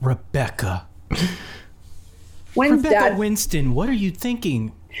 You, Rebecca. When's Rebecca Dad? Winston, what are you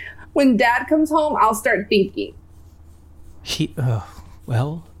thinking? When Dad comes home, I'll start thinking.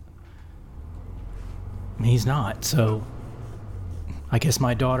 Well, he's not, so I guess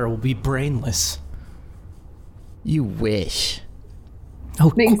my daughter will be brainless. You wish. Oh,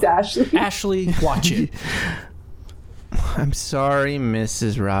 Thanks, Ashley. Ashley, watch it. I'm sorry,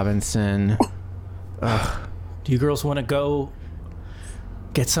 Mrs. Robinson. Do you girls want to go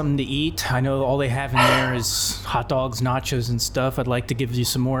get something to eat? I know all they have in there is hot dogs, nachos, and stuff. I'd like to give you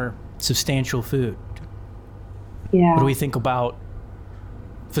some more substantial food. Yeah. What do we think about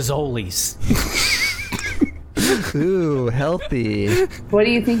Fazoli's? Ooh, healthy. What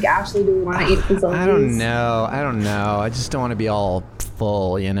do you think, Ashley? Do we want to eat Fazoli's? I don't know. I just don't want to be all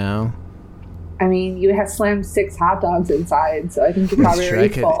full, you know? I mean, you have slammed 6 hot dogs inside, so I think you're probably already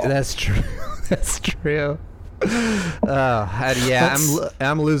full. That's true. That's true. Yeah,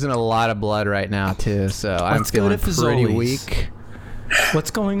 I'm losing a lot of blood right now too, so I'm Let's go feeling to pretty Fazoli's. weak.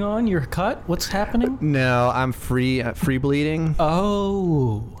 What's going on? You're cut? What's happening? No, I'm free bleeding.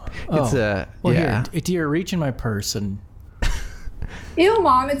 Oh. It's a Well, yeah. here, dear, reach in my purse and Ew,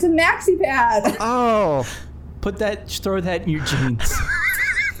 Mom, it's a maxi pad. Oh, throw that in your jeans.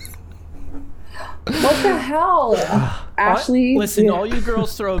 What the hell? Ashley. Listen, yeah. all you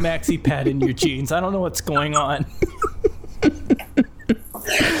girls throw a maxi pad in your jeans. I don't know what's going on.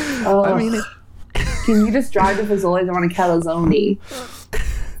 I mean, Can you just drive to Fazoli's? I want a calzone.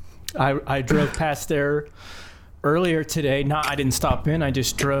 I drove past there earlier today, I didn't stop in. I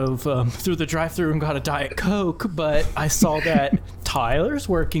just drove through the drive-thru and got a Diet Coke. But I saw that Tyler's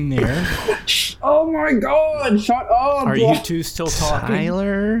working there. Oh my God! Shut up! Are you two still talking?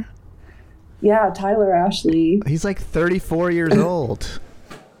 Tyler? Yeah, Tyler Ashley. He's like 34 years old.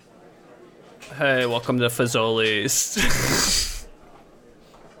 Hey, welcome to Fazoli's.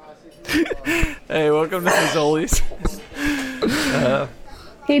 Hey, welcome to Fazoli's.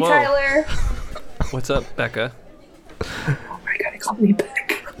 Hey, Whoa. Tyler. What's up, Becca? Oh my God, he called me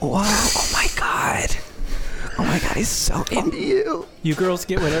back. Whoa! Oh my God! Oh my God! He's so into you. You girls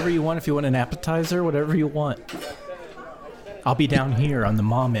get whatever you want. If you want an appetizer, whatever you want. I'll be down here on the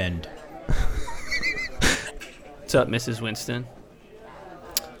mom end. What's up, Mrs. Winston?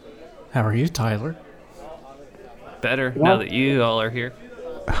 How are you, Tyler? Better now that you all are here.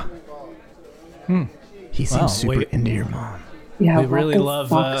 He seems Wow, super wait. into your mom. Yeah, We what really the love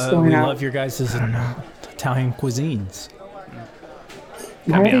fuck's going on? your guys' Italian cuisines.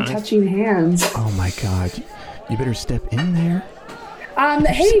 Why are be they honest. touching hands? Oh my God! You better step in there.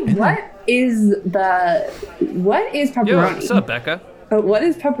 Hey, what is pepperoni? Yo, what's up, Becca? What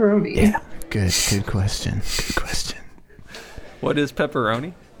is pepperoni? Yeah. Good question. Good question. What is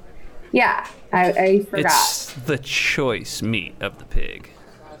pepperoni? Yeah, I forgot. It's the choice meat of the pig.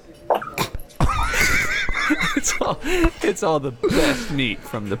 It's all the best meat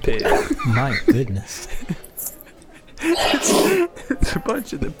from the pig. My goodness. It's a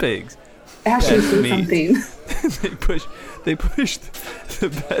bunch of the pigs. Ashley, That's say meat. something. They push the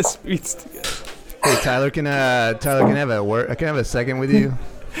best meats together. Hey, Tyler, can I have a word? Can I have a second with you?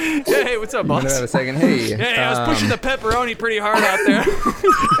 Hey, what's up, Can I have boss? a second? Hey. Hey, I was pushing the pepperoni pretty hard out there.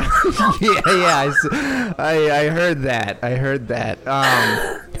 I heard that.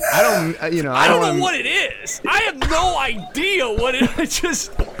 I don't. I don't know what it is. I have no idea what it is.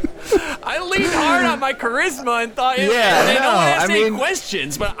 I leaned hard on my charisma and thought, Yeah, they no, don't ask I any mean,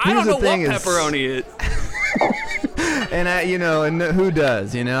 questions, but I here's don't know the what thing is- pepperoni is. And and who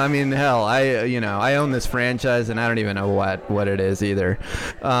does? I mean, hell, I own this franchise, and I don't even know what it is either.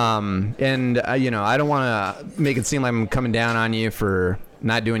 I don't want to make it seem like I'm coming down on you for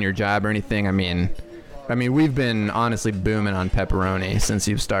not doing your job or anything. I mean, we've been honestly booming on pepperoni since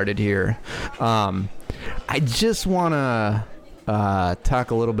you've started here. I just want to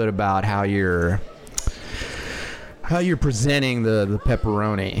talk a little bit about how you're presenting the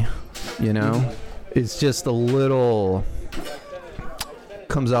pepperoni. It's just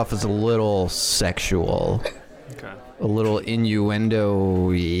comes off as a little sexual, Okay. a little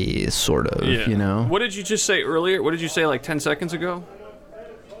innuendo-y sort of, What did you just say earlier? What did you say like 10 seconds ago?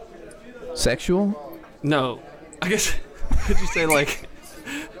 Sexual? No. I guess, did you say like,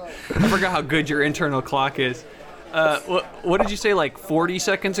 I forgot how good your internal clock is. What did you say like 40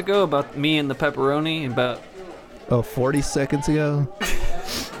 seconds ago about me and the pepperoni? About 40 seconds ago?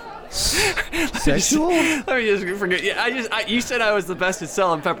 Sexual? Let me just forget. Yeah, you said I was the best at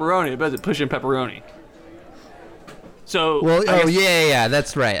selling pepperoni, the best at pushing pepperoni. So. Well, I guess- yeah,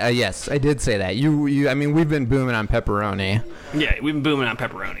 that's right. Yes, I did say that. I mean, we've been booming on pepperoni. Yeah, we've been booming on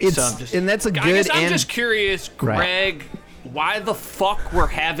pepperoni. And that's a I good guess I'm and just curious, Right. Greg, why the fuck we're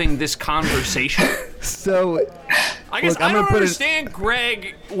having this conversation? so. I guess Look, I'm I gonna don't put it- understand,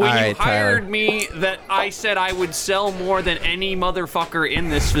 Greg, when All you right, Tyler. hired me that I said I would sell more than any motherfucker in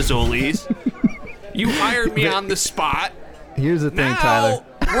this Fazoli's. You hired me on the spot. Here's the thing, Now Tyler.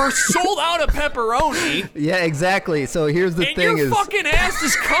 we're sold out of pepperoni, Yeah, exactly. So here's the and thing: your is fucking ass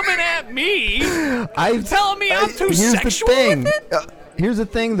is coming at me. I'm telling me I'm too here's sexual the thing. with it? Here's the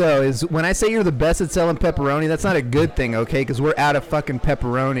thing, though, is when I say you're the best at selling pepperoni, that's not a good thing, okay? Because we're out of fucking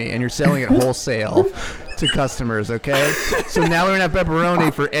pepperoni, and you're selling it wholesale to customers, okay? So now we don't have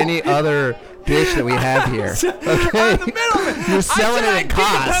pepperoni for any other dish that we have here, okay? I'm the middleman. You're selling I said it at I'd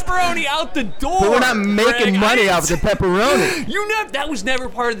cost, get the pepperoni out the door. but we're not making Greg. money off the pepperoni. That was never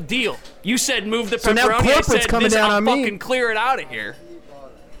part of the deal. You said move the pepperoni. So now I corporate's said, coming down I'll on me. fucking clear it out of here.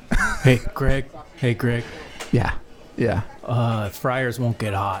 Hey, Greg. Yeah. Fryers won't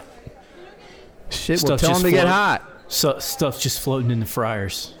get hot. Shit, well, Stuff tell just them to get float. hot. So stuff's just floating in the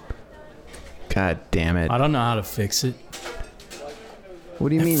fryers. God damn it. I don't know how to fix it. What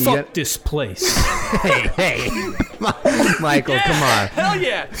do you mean? Fuck this place. Hey. Michael, Yeah, come on. Hell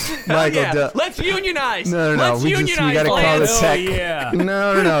yeah. Hell Michael, yeah. duh. Let's unionize. No. Let's We unionize. gotta call Lance. the tech. yeah.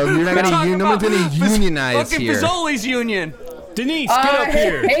 No. You're not We're talking no one's about gonna unionize fucking here. Fazoli's union. Denise, get up I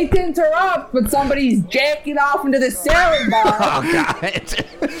here. hate to interrupt, but somebody's jacking off into the salad bar. Oh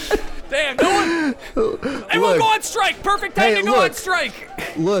God. Damn, no one. Everyone go on strike. Perfect time Hey, to go on look. strike.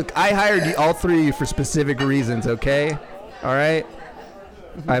 Look, I hired all three of you for specific reasons. Okay. All right.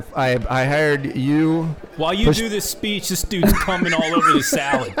 I hired you. While you do this speech, this dude's coming all over the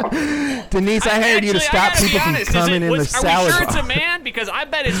salad. Denise, I hired you to stop people from coming in the salad Are we sure bar. it's a man? Because I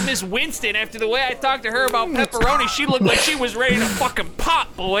bet it's Miss Winston. After the way I talked to her about pepperoni, she looked like she was ready to fucking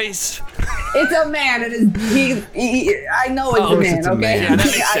pop, boys. It's a man. It is. I know it's a man. it's a Okay. man. Yeah, that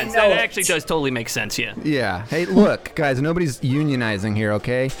makes I sense. know That it. actually does totally make sense, yeah. Yeah. Hey, look, guys, nobody's unionizing here,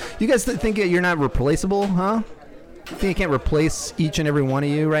 okay? You guys think that you're not replaceable, huh? Think you can't replace each and every one of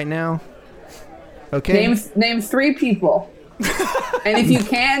you right now? Okay. Name 3 people. And if you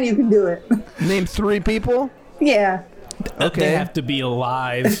can do it. Name 3 people. Yeah. Okay. They have to be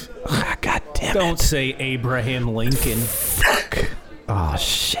alive. God damn Don't say Abraham Lincoln. Oh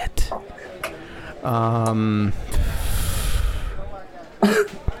shit.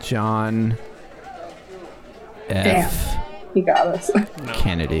 John F. Damn. He got us.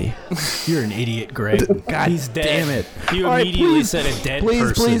 Kennedy. You're an idiot, Greg. God He's dead. damn it. You All right, immediately please, said a dead please,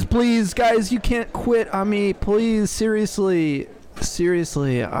 person. Please, guys, you can't quit on me. Please, seriously.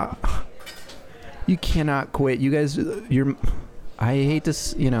 You cannot quit. You guys, I hate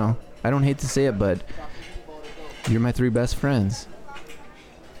to, I don't hate to say it, but you're my 3 best friends.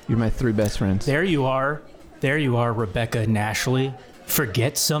 You're my 3 best friends. There you are, Rebecca and Ashley.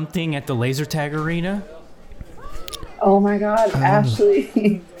 Forget something at the laser tag arena? Oh my God,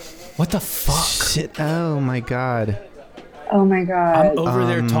 Ashley. What the fuck? Shit. Oh my God. Oh my God. I'm over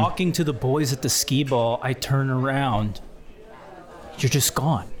there talking to the boys at the skee ball. I turn around. You're just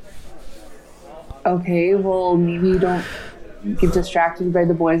gone. Okay, well, maybe you don't get distracted by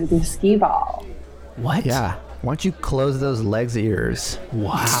the boys at the skee ball. What? Yeah. Why don't you close those legs of yours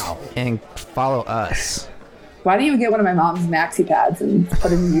Wow. and follow us? Why don't you get one of my mom's maxi pads and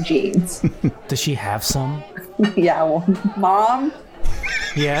put it in your jeans? Does she have some? Yeah, well, Mom,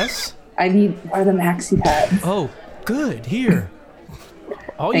 Yes? I need one of the maxi pads. Oh, good. Here.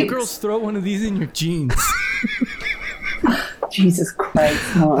 All you Thanks. girls throw one of these in your jeans. Jesus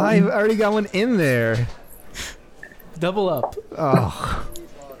Christ, Mom. I've already got one in there. Double up. Oh,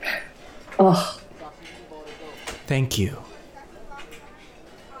 Ugh. Thank you.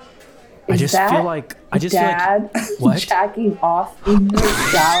 Is I just that feel like Dad What? jacking off in your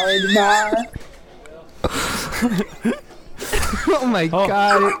salad bar? oh my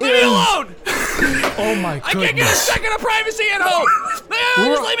God. Leave me alone! Oh my I can't get a goodness. second of privacy at home!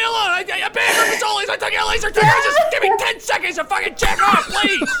 Just leave me alone! I paid for Fazoli's, I took your laser trigger! Just give me 10 seconds to fucking check off,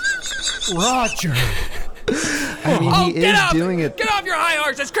 please! Roger. I mean, Oh, he get is up! doing it. Get off your high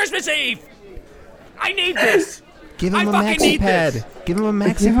horse! It's Christmas Eve! I need this! Give him I a fucking maxi need pad. this. Give him a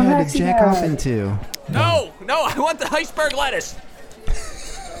maxi Give him a pad maxi to jack pad. off into. No, I want the iceberg lettuce!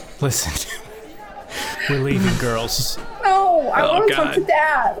 Listen. We're leaving, girls. No, I Oh, want to talk God. to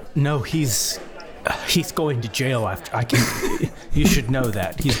Dad. No, he's going to jail after. You should know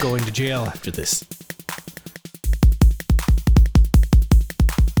that. He's going to jail after this.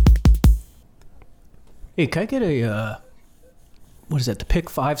 Hey, can I get a what is that? The pick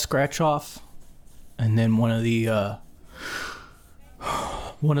 5 scratch off, and then one of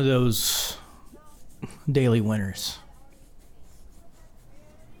those daily winners.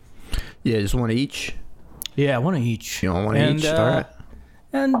 Yeah, just one each. Yeah, one of each. You want one And, each? All right.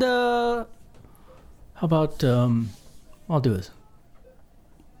 And how about I'll do it.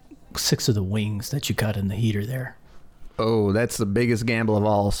 6 of the wings that you got in the heater there. Oh, that's the biggest gamble of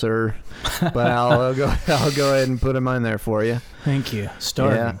all, sir. But I'll go ahead and put them on there for you. Thank you.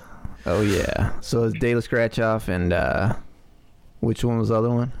 Starving. Yeah. Oh yeah. So it's daily scratch off, and which one was the other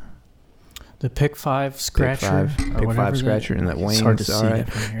one? The pick 5 scratcher. Pick five scratcher, and that wings. It's hard to all see right.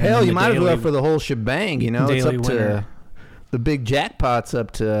 that from here. Hell, And you the might as well daily- go for the whole shebang. You know, it's daily up winner. to the big jackpot's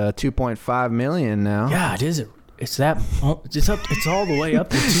up to 2.5 million now. Yeah, it is. It's that. It's up. It's all the way up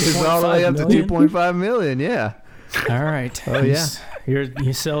to 2.5 It's all the way up to million. 2.5 million. Yeah. All right. Oh, yeah.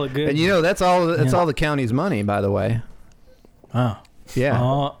 You sell it good. And you know that's all. That's Yeah. all the county's money, by the way. Oh. Yeah.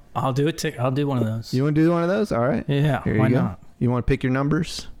 I'll do it. I'll do one of those. You want to do one of those? All right. Yeah. Here why you go. not? You want to pick your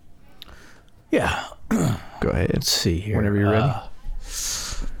numbers? Yeah. Go ahead. Let's see here. Whenever you're ready.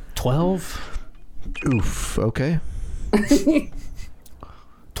 12. Oof. Okay.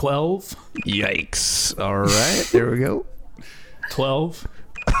 12. Yikes. All right. There we go. 12.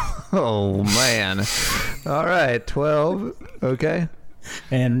 Oh man. All right. 12. Okay.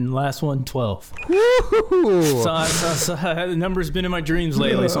 And last one, 12. Woo-hoo-hoo. So the number's been in my dreams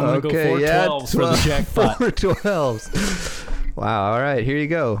lately, so I'm going to go 4 12s for the 12 jackpot. 4 12s. Wow. All right. Here you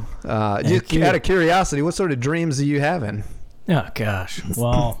go. Just you. out of curiosity, what sort of dreams are you having? Oh, gosh.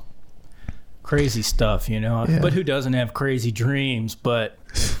 Well, crazy stuff, you know. Yeah. But who doesn't have crazy dreams? But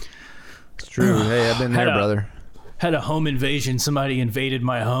It's true. Hey, I've been there, Had a- brother. had a home invasion. Somebody invaded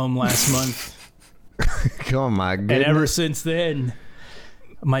my home last month. Oh my goodness. And ever since then,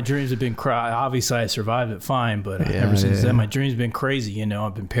 my dreams have been obviously I survived it fine, but ever since then, my dreams have been crazy. You know,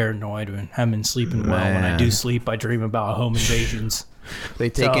 I've been paranoid and haven't been sleeping well. When I do sleep, I dream about home invasions. They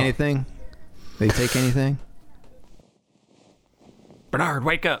take anything? They take anything? Bernard,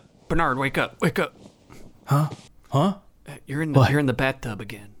 wake up. Bernard, wake up. Wake up. Huh? You're in the bathtub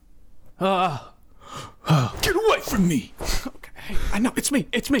again. Get away from me. Okay. I know. It's me.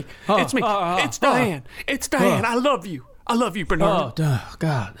 It's Diane. It's Diane. I love you. I love you, Bernard. Oh,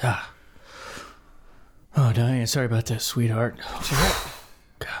 God. Oh, Diane, sorry about that, sweetheart.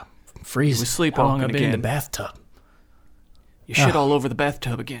 God, I'm freezing. We sleep How long walking I've been in the again. bathtub? You shit all over the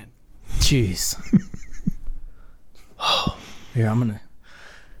bathtub again. Jeez. Here, I'm going to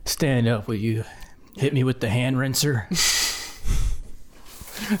stand up with you. Hit me with the hand rinser.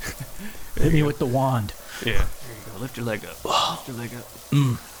 Hit me with the wand. Yeah. There you go. Lift your leg up. Lift your leg up.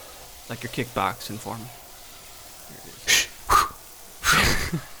 Like you're kickboxing for me.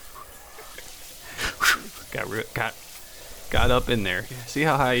 Got up in there. See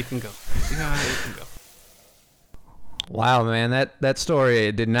how high you can go. Wow, man, that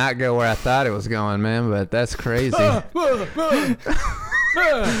story did not go where I thought it was going, man, but that's crazy. Get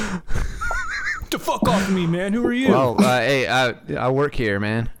the fuck off of me, man. Who are you? Well, hey, I work here,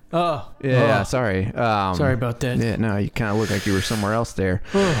 man. Yeah, sorry. Sorry about that. Yeah, no, you kind of look like you were somewhere else there.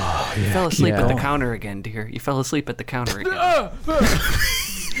 You fell asleep Yeah. at the counter again, dear. You fell asleep at the counter again. Huh?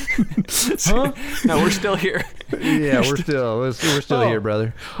 No, we're still here. Yeah, we're still here,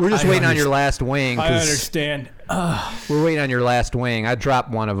 brother. We're just waiting on your last wing. I 'cause understand. We're waiting on your last wing. I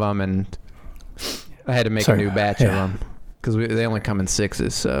dropped one of them, and I had to make a new batch of them because they only come in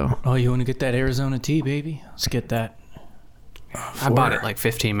 6s. So. Oh, you want to get that Arizona tea, baby? Let's get that. I bought it like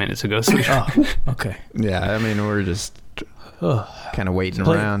 15 minutes ago. So Okay. Yeah, I mean we're just kind of waiting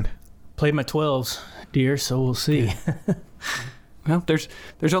around. Played my 12s, dear. So we'll see. well, there's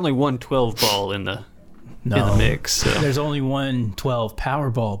only one 12 ball in the mix. So. There's only one 12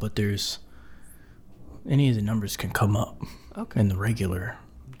 Powerball, but there's any of the numbers can come up in the regular.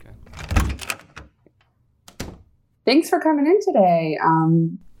 Okay. Thanks for coming in today.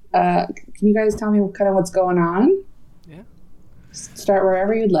 Can you guys tell me kind of what's going on? Yeah. Start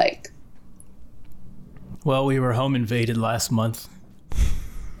wherever you'd like. Well, we were home invaded last month.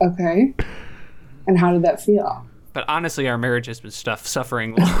 Okay. And how did that feel? But honestly, our marriage has been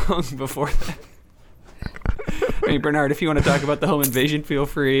suffering long before that. I mean, Bernard, if you want to talk about the home invasion, feel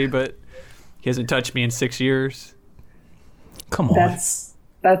free, but he hasn't touched me in 6 years. Come on. That's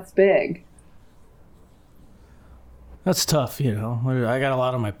big. That's tough, you know. I got a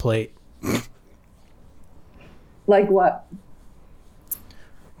lot on my plate. Like what?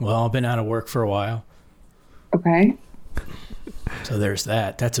 Well, I've been out of work for a while. Okay. So there's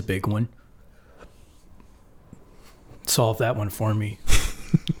that. That's a big one. Solve that one for me.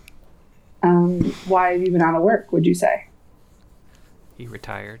 Why have you been out of work, would you say? He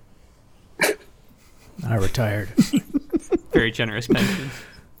retired. I retired. Very generous pension.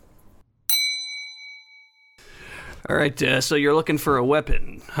 All right, so you're looking for a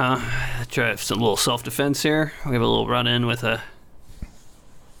weapon, huh? Try some little self-defense here. We have a little run-in with a...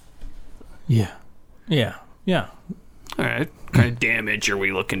 Yeah. All right. What kind of damage are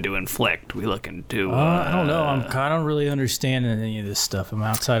we looking to inflict? We looking to... I don't know. I don't really understand any of this stuff. I'm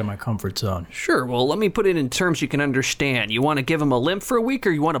outside of my comfort zone. Sure, well, let me put it in terms you can understand. You want to give him a limp for a week,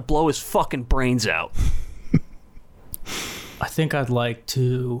 or you want to blow his fucking brains out? I think I'd like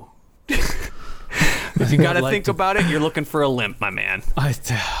to... If you got to think about it, you're looking for a limp, my man. I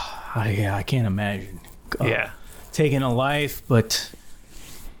can't imagine. Yeah. Taking a life, but...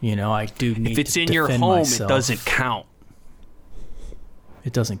 You know, I do need to defend myself. If it's in your home, it doesn't count.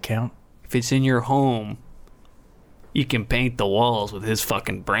 It doesn't count? If it's in your home, you can paint the walls with his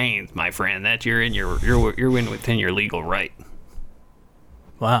fucking brains, my friend. That you're within your legal right.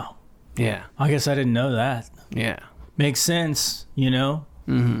 Wow. Yeah. I guess I didn't know that. Yeah. Makes sense, you know?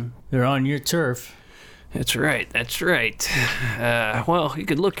 Mm-hmm. They're on your turf. That's right. Well, you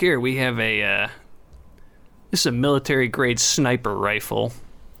could look here. We have this is a military-grade sniper rifle.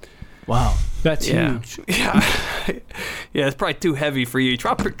 Wow. That's huge. Yeah. Yeah, it's probably too heavy for you.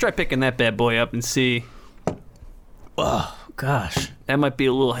 Try picking that bad boy up and see. Oh, gosh. That might be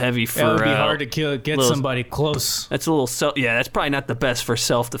a little heavy for... That would be hard to get somebody close. That's a little... that's probably not the best for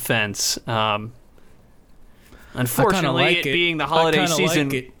self-defense. Unfortunately, it being the holiday season...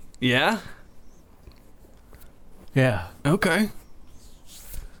 Like it. Yeah? Yeah. Okay.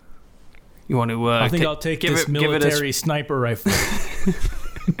 You want to... I think I'll take this military sniper rifle.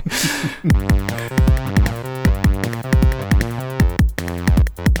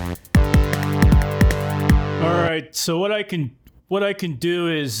 So what I can do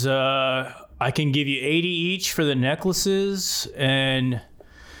is I can give you 80 each for the necklaces, and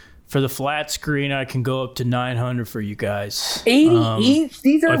for the flat screen I can go up to 900 for you guys. 80 each?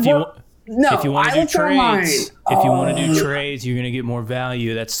 These are if you no, want I to do looked online. trades, if you want to do trades, you're gonna get more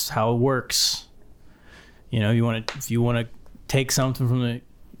value. That's how it works. You know, if you want to take something from the,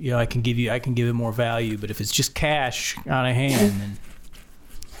 you know, I can give it more value. But if it's just cash on a hand, then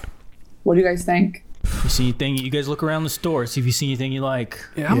What do you guys think? you see anything, you guys look around the store, see if you see anything you like.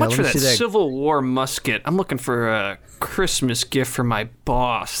 Yeah, how much for let that me see that. Civil War musket? I'm looking for a Christmas gift for my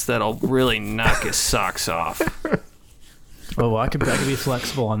boss that'll really knock his socks off. Oh, well, I could be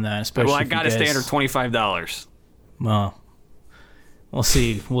flexible on that, especially. Well, I if you got a guys- standard $25. Well, we'll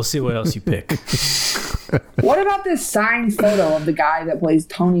see. We'll see what else you pick. What about this signed photo of the guy that plays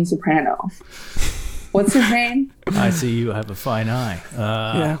Tony Soprano? What's his name? I see you have a fine eye.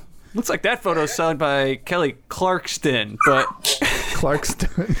 Yeah. Looks like that photo's signed by Kelly Clarkson, but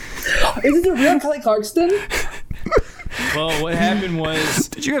Clarkston. Is it the real Kelly Clarkson? Well, what happened was,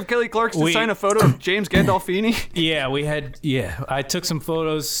 did you have Kelly Clarkson sign a photo of James Gandolfini? I took some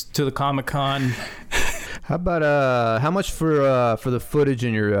photos to the Comic-Con. How about how much for the footage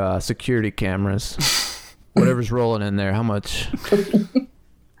in your security cameras? Whatever's rolling in there, how much?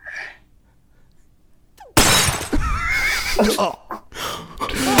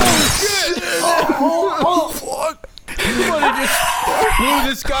 Somebody just blew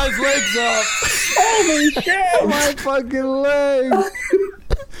this guy's legs off. Holy shit! My fucking leg.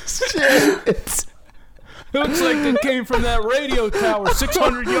 Shit. It looks like it came from that radio tower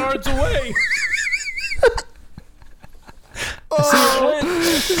 600 yards away.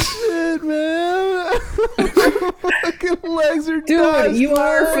 Shit, man. Fucking legs are Dude, you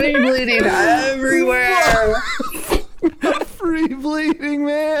are free bleeding everywhere. free bleeding,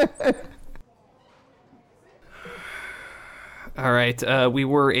 man. All right, we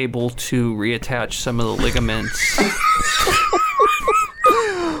were able to reattach some of the ligaments.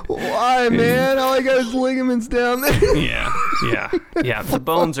 Why, man? All I got is ligaments down there. Yeah. The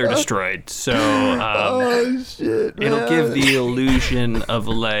bones are destroyed, so Oh, shit, man. it'll give the illusion of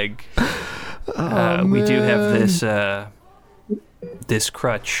a leg. We do have this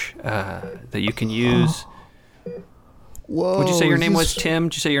crutch that you can use. Whoa. Would you say your is name was this- Tim?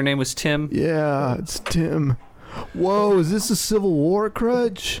 Did you say your name was Tim? Yeah, it's Tim. Whoa, is this a Civil War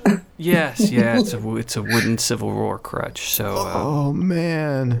crutch? Yes, yeah, it's a wooden Civil War crutch. So Oh,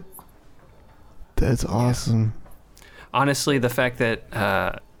 man. That's awesome. honestly, the fact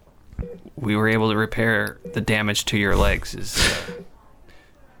that we were able to repair the damage to your legs is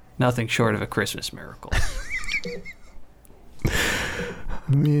nothing short of a Christmas miracle.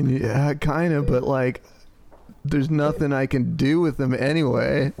 I mean, yeah, kind of, but like, there's nothing I can do with them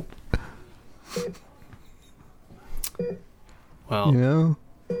anyway. Well, You know?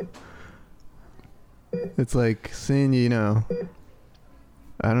 It's like saying, you know,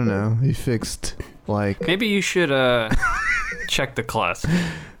 I don't know, he fixed, like, maybe you should check the closet.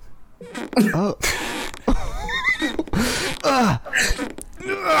 oh.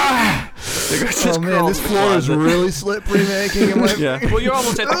 Oh man, this floor is really slippery, man. Can you get my... Yeah. Well, you're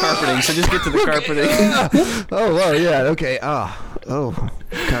almost at the carpeting, so just get to the carpeting. Oh, well, yeah, okay. Oh,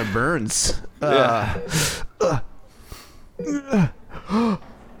 kind of burns.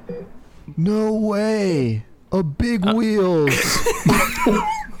 No way. A big wheels.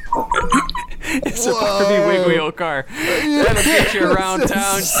 It's a Barbie wig wheel car. That'll get you around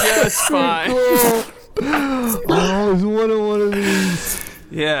town just fine. Cool. Oh, I was wanting one of these.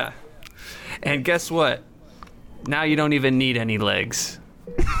 Yeah. And guess what? Now you don't even need any legs.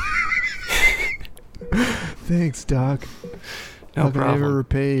 Thanks, Doc. No How can I ever problem.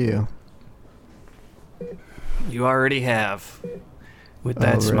 repay you? You already have. With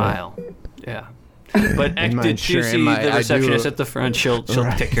that right. smile. Yeah. But Ek my did too insurance- see my- I the do- receptionist at the front. She'll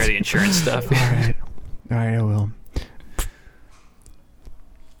Right. take care of the insurance stuff. All right, I will.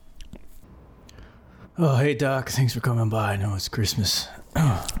 Oh, hey, Doc. Thanks for coming by. I know it's Christmas.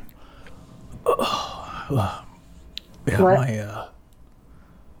 Yeah, What?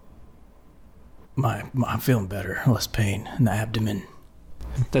 I'm feeling better. Less pain in the abdomen.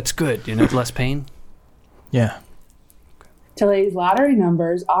 That's good. You know, less pain. Yeah. Today's lottery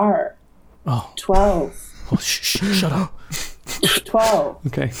numbers are Oh, 12. oh shut up. 12.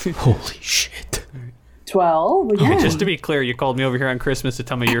 Okay. Holy shit. 12 again. Just to be clear, you called me over here on Christmas to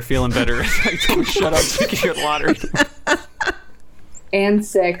tell me you're feeling better. I told you shut up so you can get lottery. And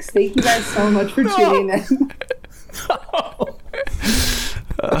 6. Thank you guys so much for tuning in.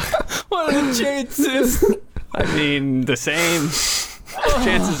 What are the chances? I mean, the same.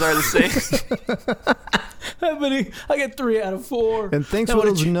 Chances are the same. I get 3 out of 4. And thanks for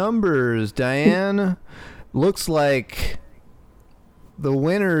those numbers, Diane. Looks like the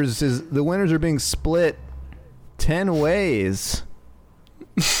winners are being split 10 ways.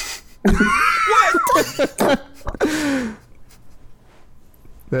 What?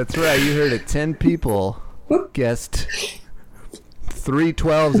 That's right. You heard it. 10 people guessed 3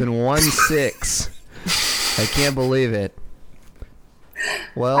 12s and 1 6. I can't believe it.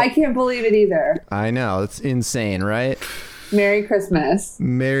 Well, I can't believe it either. I know. It's insane, right? Merry Christmas.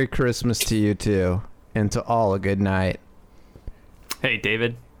 Merry Christmas to you too. And to all a good night. Hey,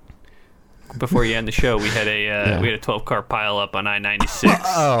 David. Before you end the show, we had a 12-car pileup on I-96.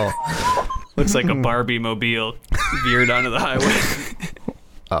 Oh. Looks like a Barbie mobile veered onto the highway.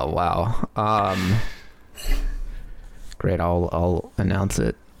 Oh, wow. Great. I'll announce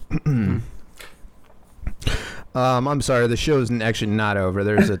it. I'm sorry. The show's actually not over.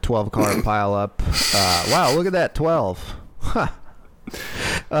 There's a 12-car pileup. Wow, look at that. 12. Huh.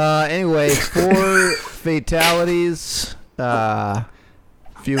 Anyway, 4 fatalities,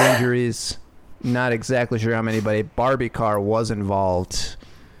 few injuries. Not exactly sure how many, but a Barbie car was involved.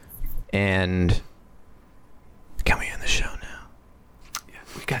 And can we end the show now? Yeah,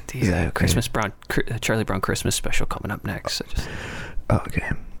 we got the Charlie Brown Christmas special coming up next.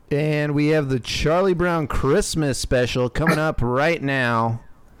 Okay. And we have the Charlie Brown Christmas special coming up right now.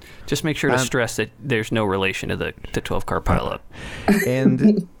 Just make sure to stress that there's no relation to the 12-car pileup.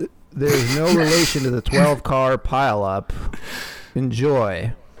 And there's no relation to the 12-car pileup.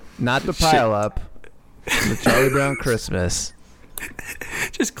 Enjoy. Not the pileup. The Charlie Brown Christmas.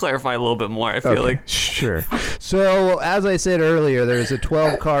 Just clarify a little bit more, I feel like. Sure. So, as I said earlier, there's a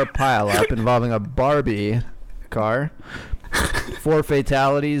 12-car pileup involving a Barbie car. 4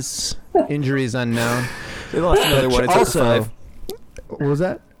 fatalities, injuries unknown. They lost another one. It's also, up to 5. What was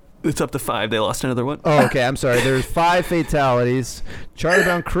that? It's up to 5. They lost another one. Oh, okay. I'm sorry. There's 5 fatalities. Charlie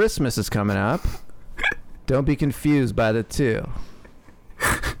Brown Christmas is coming up. Don't be confused by the 2.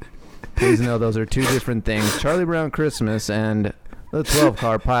 Please know those are 2 different things. Charlie Brown Christmas and the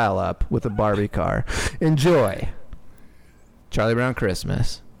 12-car pileup with a Barbie car. Enjoy. Charlie Brown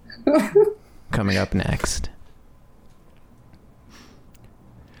Christmas. Coming up next.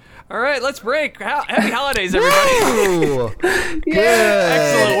 All right, let's break. Happy holidays, everybody. Ooh, good.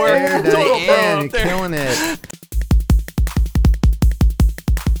 Excellent work. Total pro Diane, up there. killing it.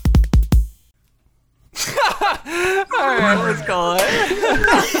 All right, let's call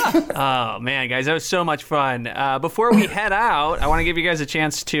it. Oh man, guys, that was so much fun. Before we head out, I want to give you guys a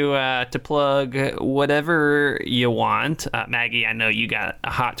chance to plug whatever you want. Maggie, I know you got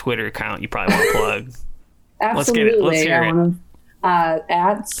a hot Twitter account you probably want to plug. Absolutely. Let's hear it.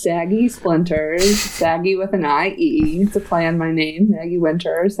 At Saggy Splinters, Saggy with an IE to play on my name, Maggie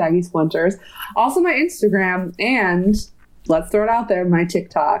Winter, Saggy Splinters. Also my Instagram, and let's throw it out there, my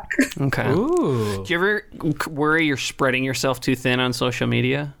TikTok. Okay. Ooh. Do you ever worry you're spreading yourself too thin on social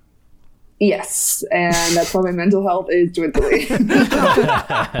media? Yes, and that's why my mental health is dwindling.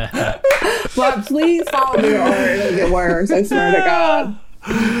 But please follow me or it'll get worse, I swear to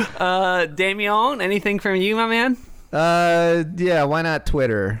God. Damien, anything from you, my man? Yeah, why not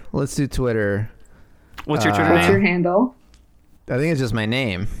Twitter? Let's do Twitter. What's your Twitter name? What's your handle? I think it's just my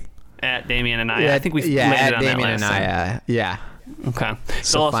name. At Damien and I. I think we've landed at on Damien that last time. Yeah. Okay.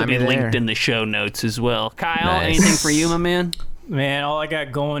 So It'll also find be me linked there. in the show notes as well. Kyle, Nice. anything for you, my man? Man, all I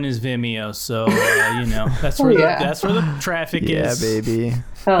got going is Vimeo, so that's Oh, where yeah. that's where the traffic Yeah, is. baby.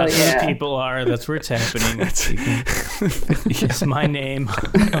 Oh, That's where yeah. the people are. That's where it's happening. It's my name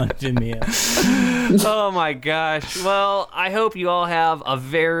on Vimeo. Oh my gosh. Well, I hope you all have a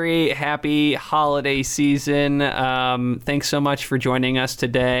very happy holiday season. Thanks so much for joining us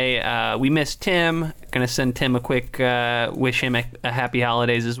today. We missed Tim. Gonna send Tim a quick wish him a happy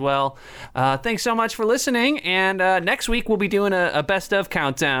holidays as well. Thanks so much for listening. And next week we'll be doing a best of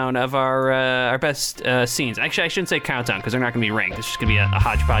countdown of our best scenes. Actually, I shouldn't say countdown because they're not gonna be ranked. It's just gonna be a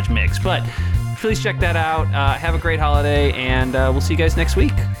hodgepodge mix. But please check that out. Have a great holiday, and we'll see you guys next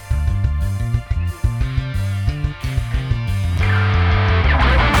week.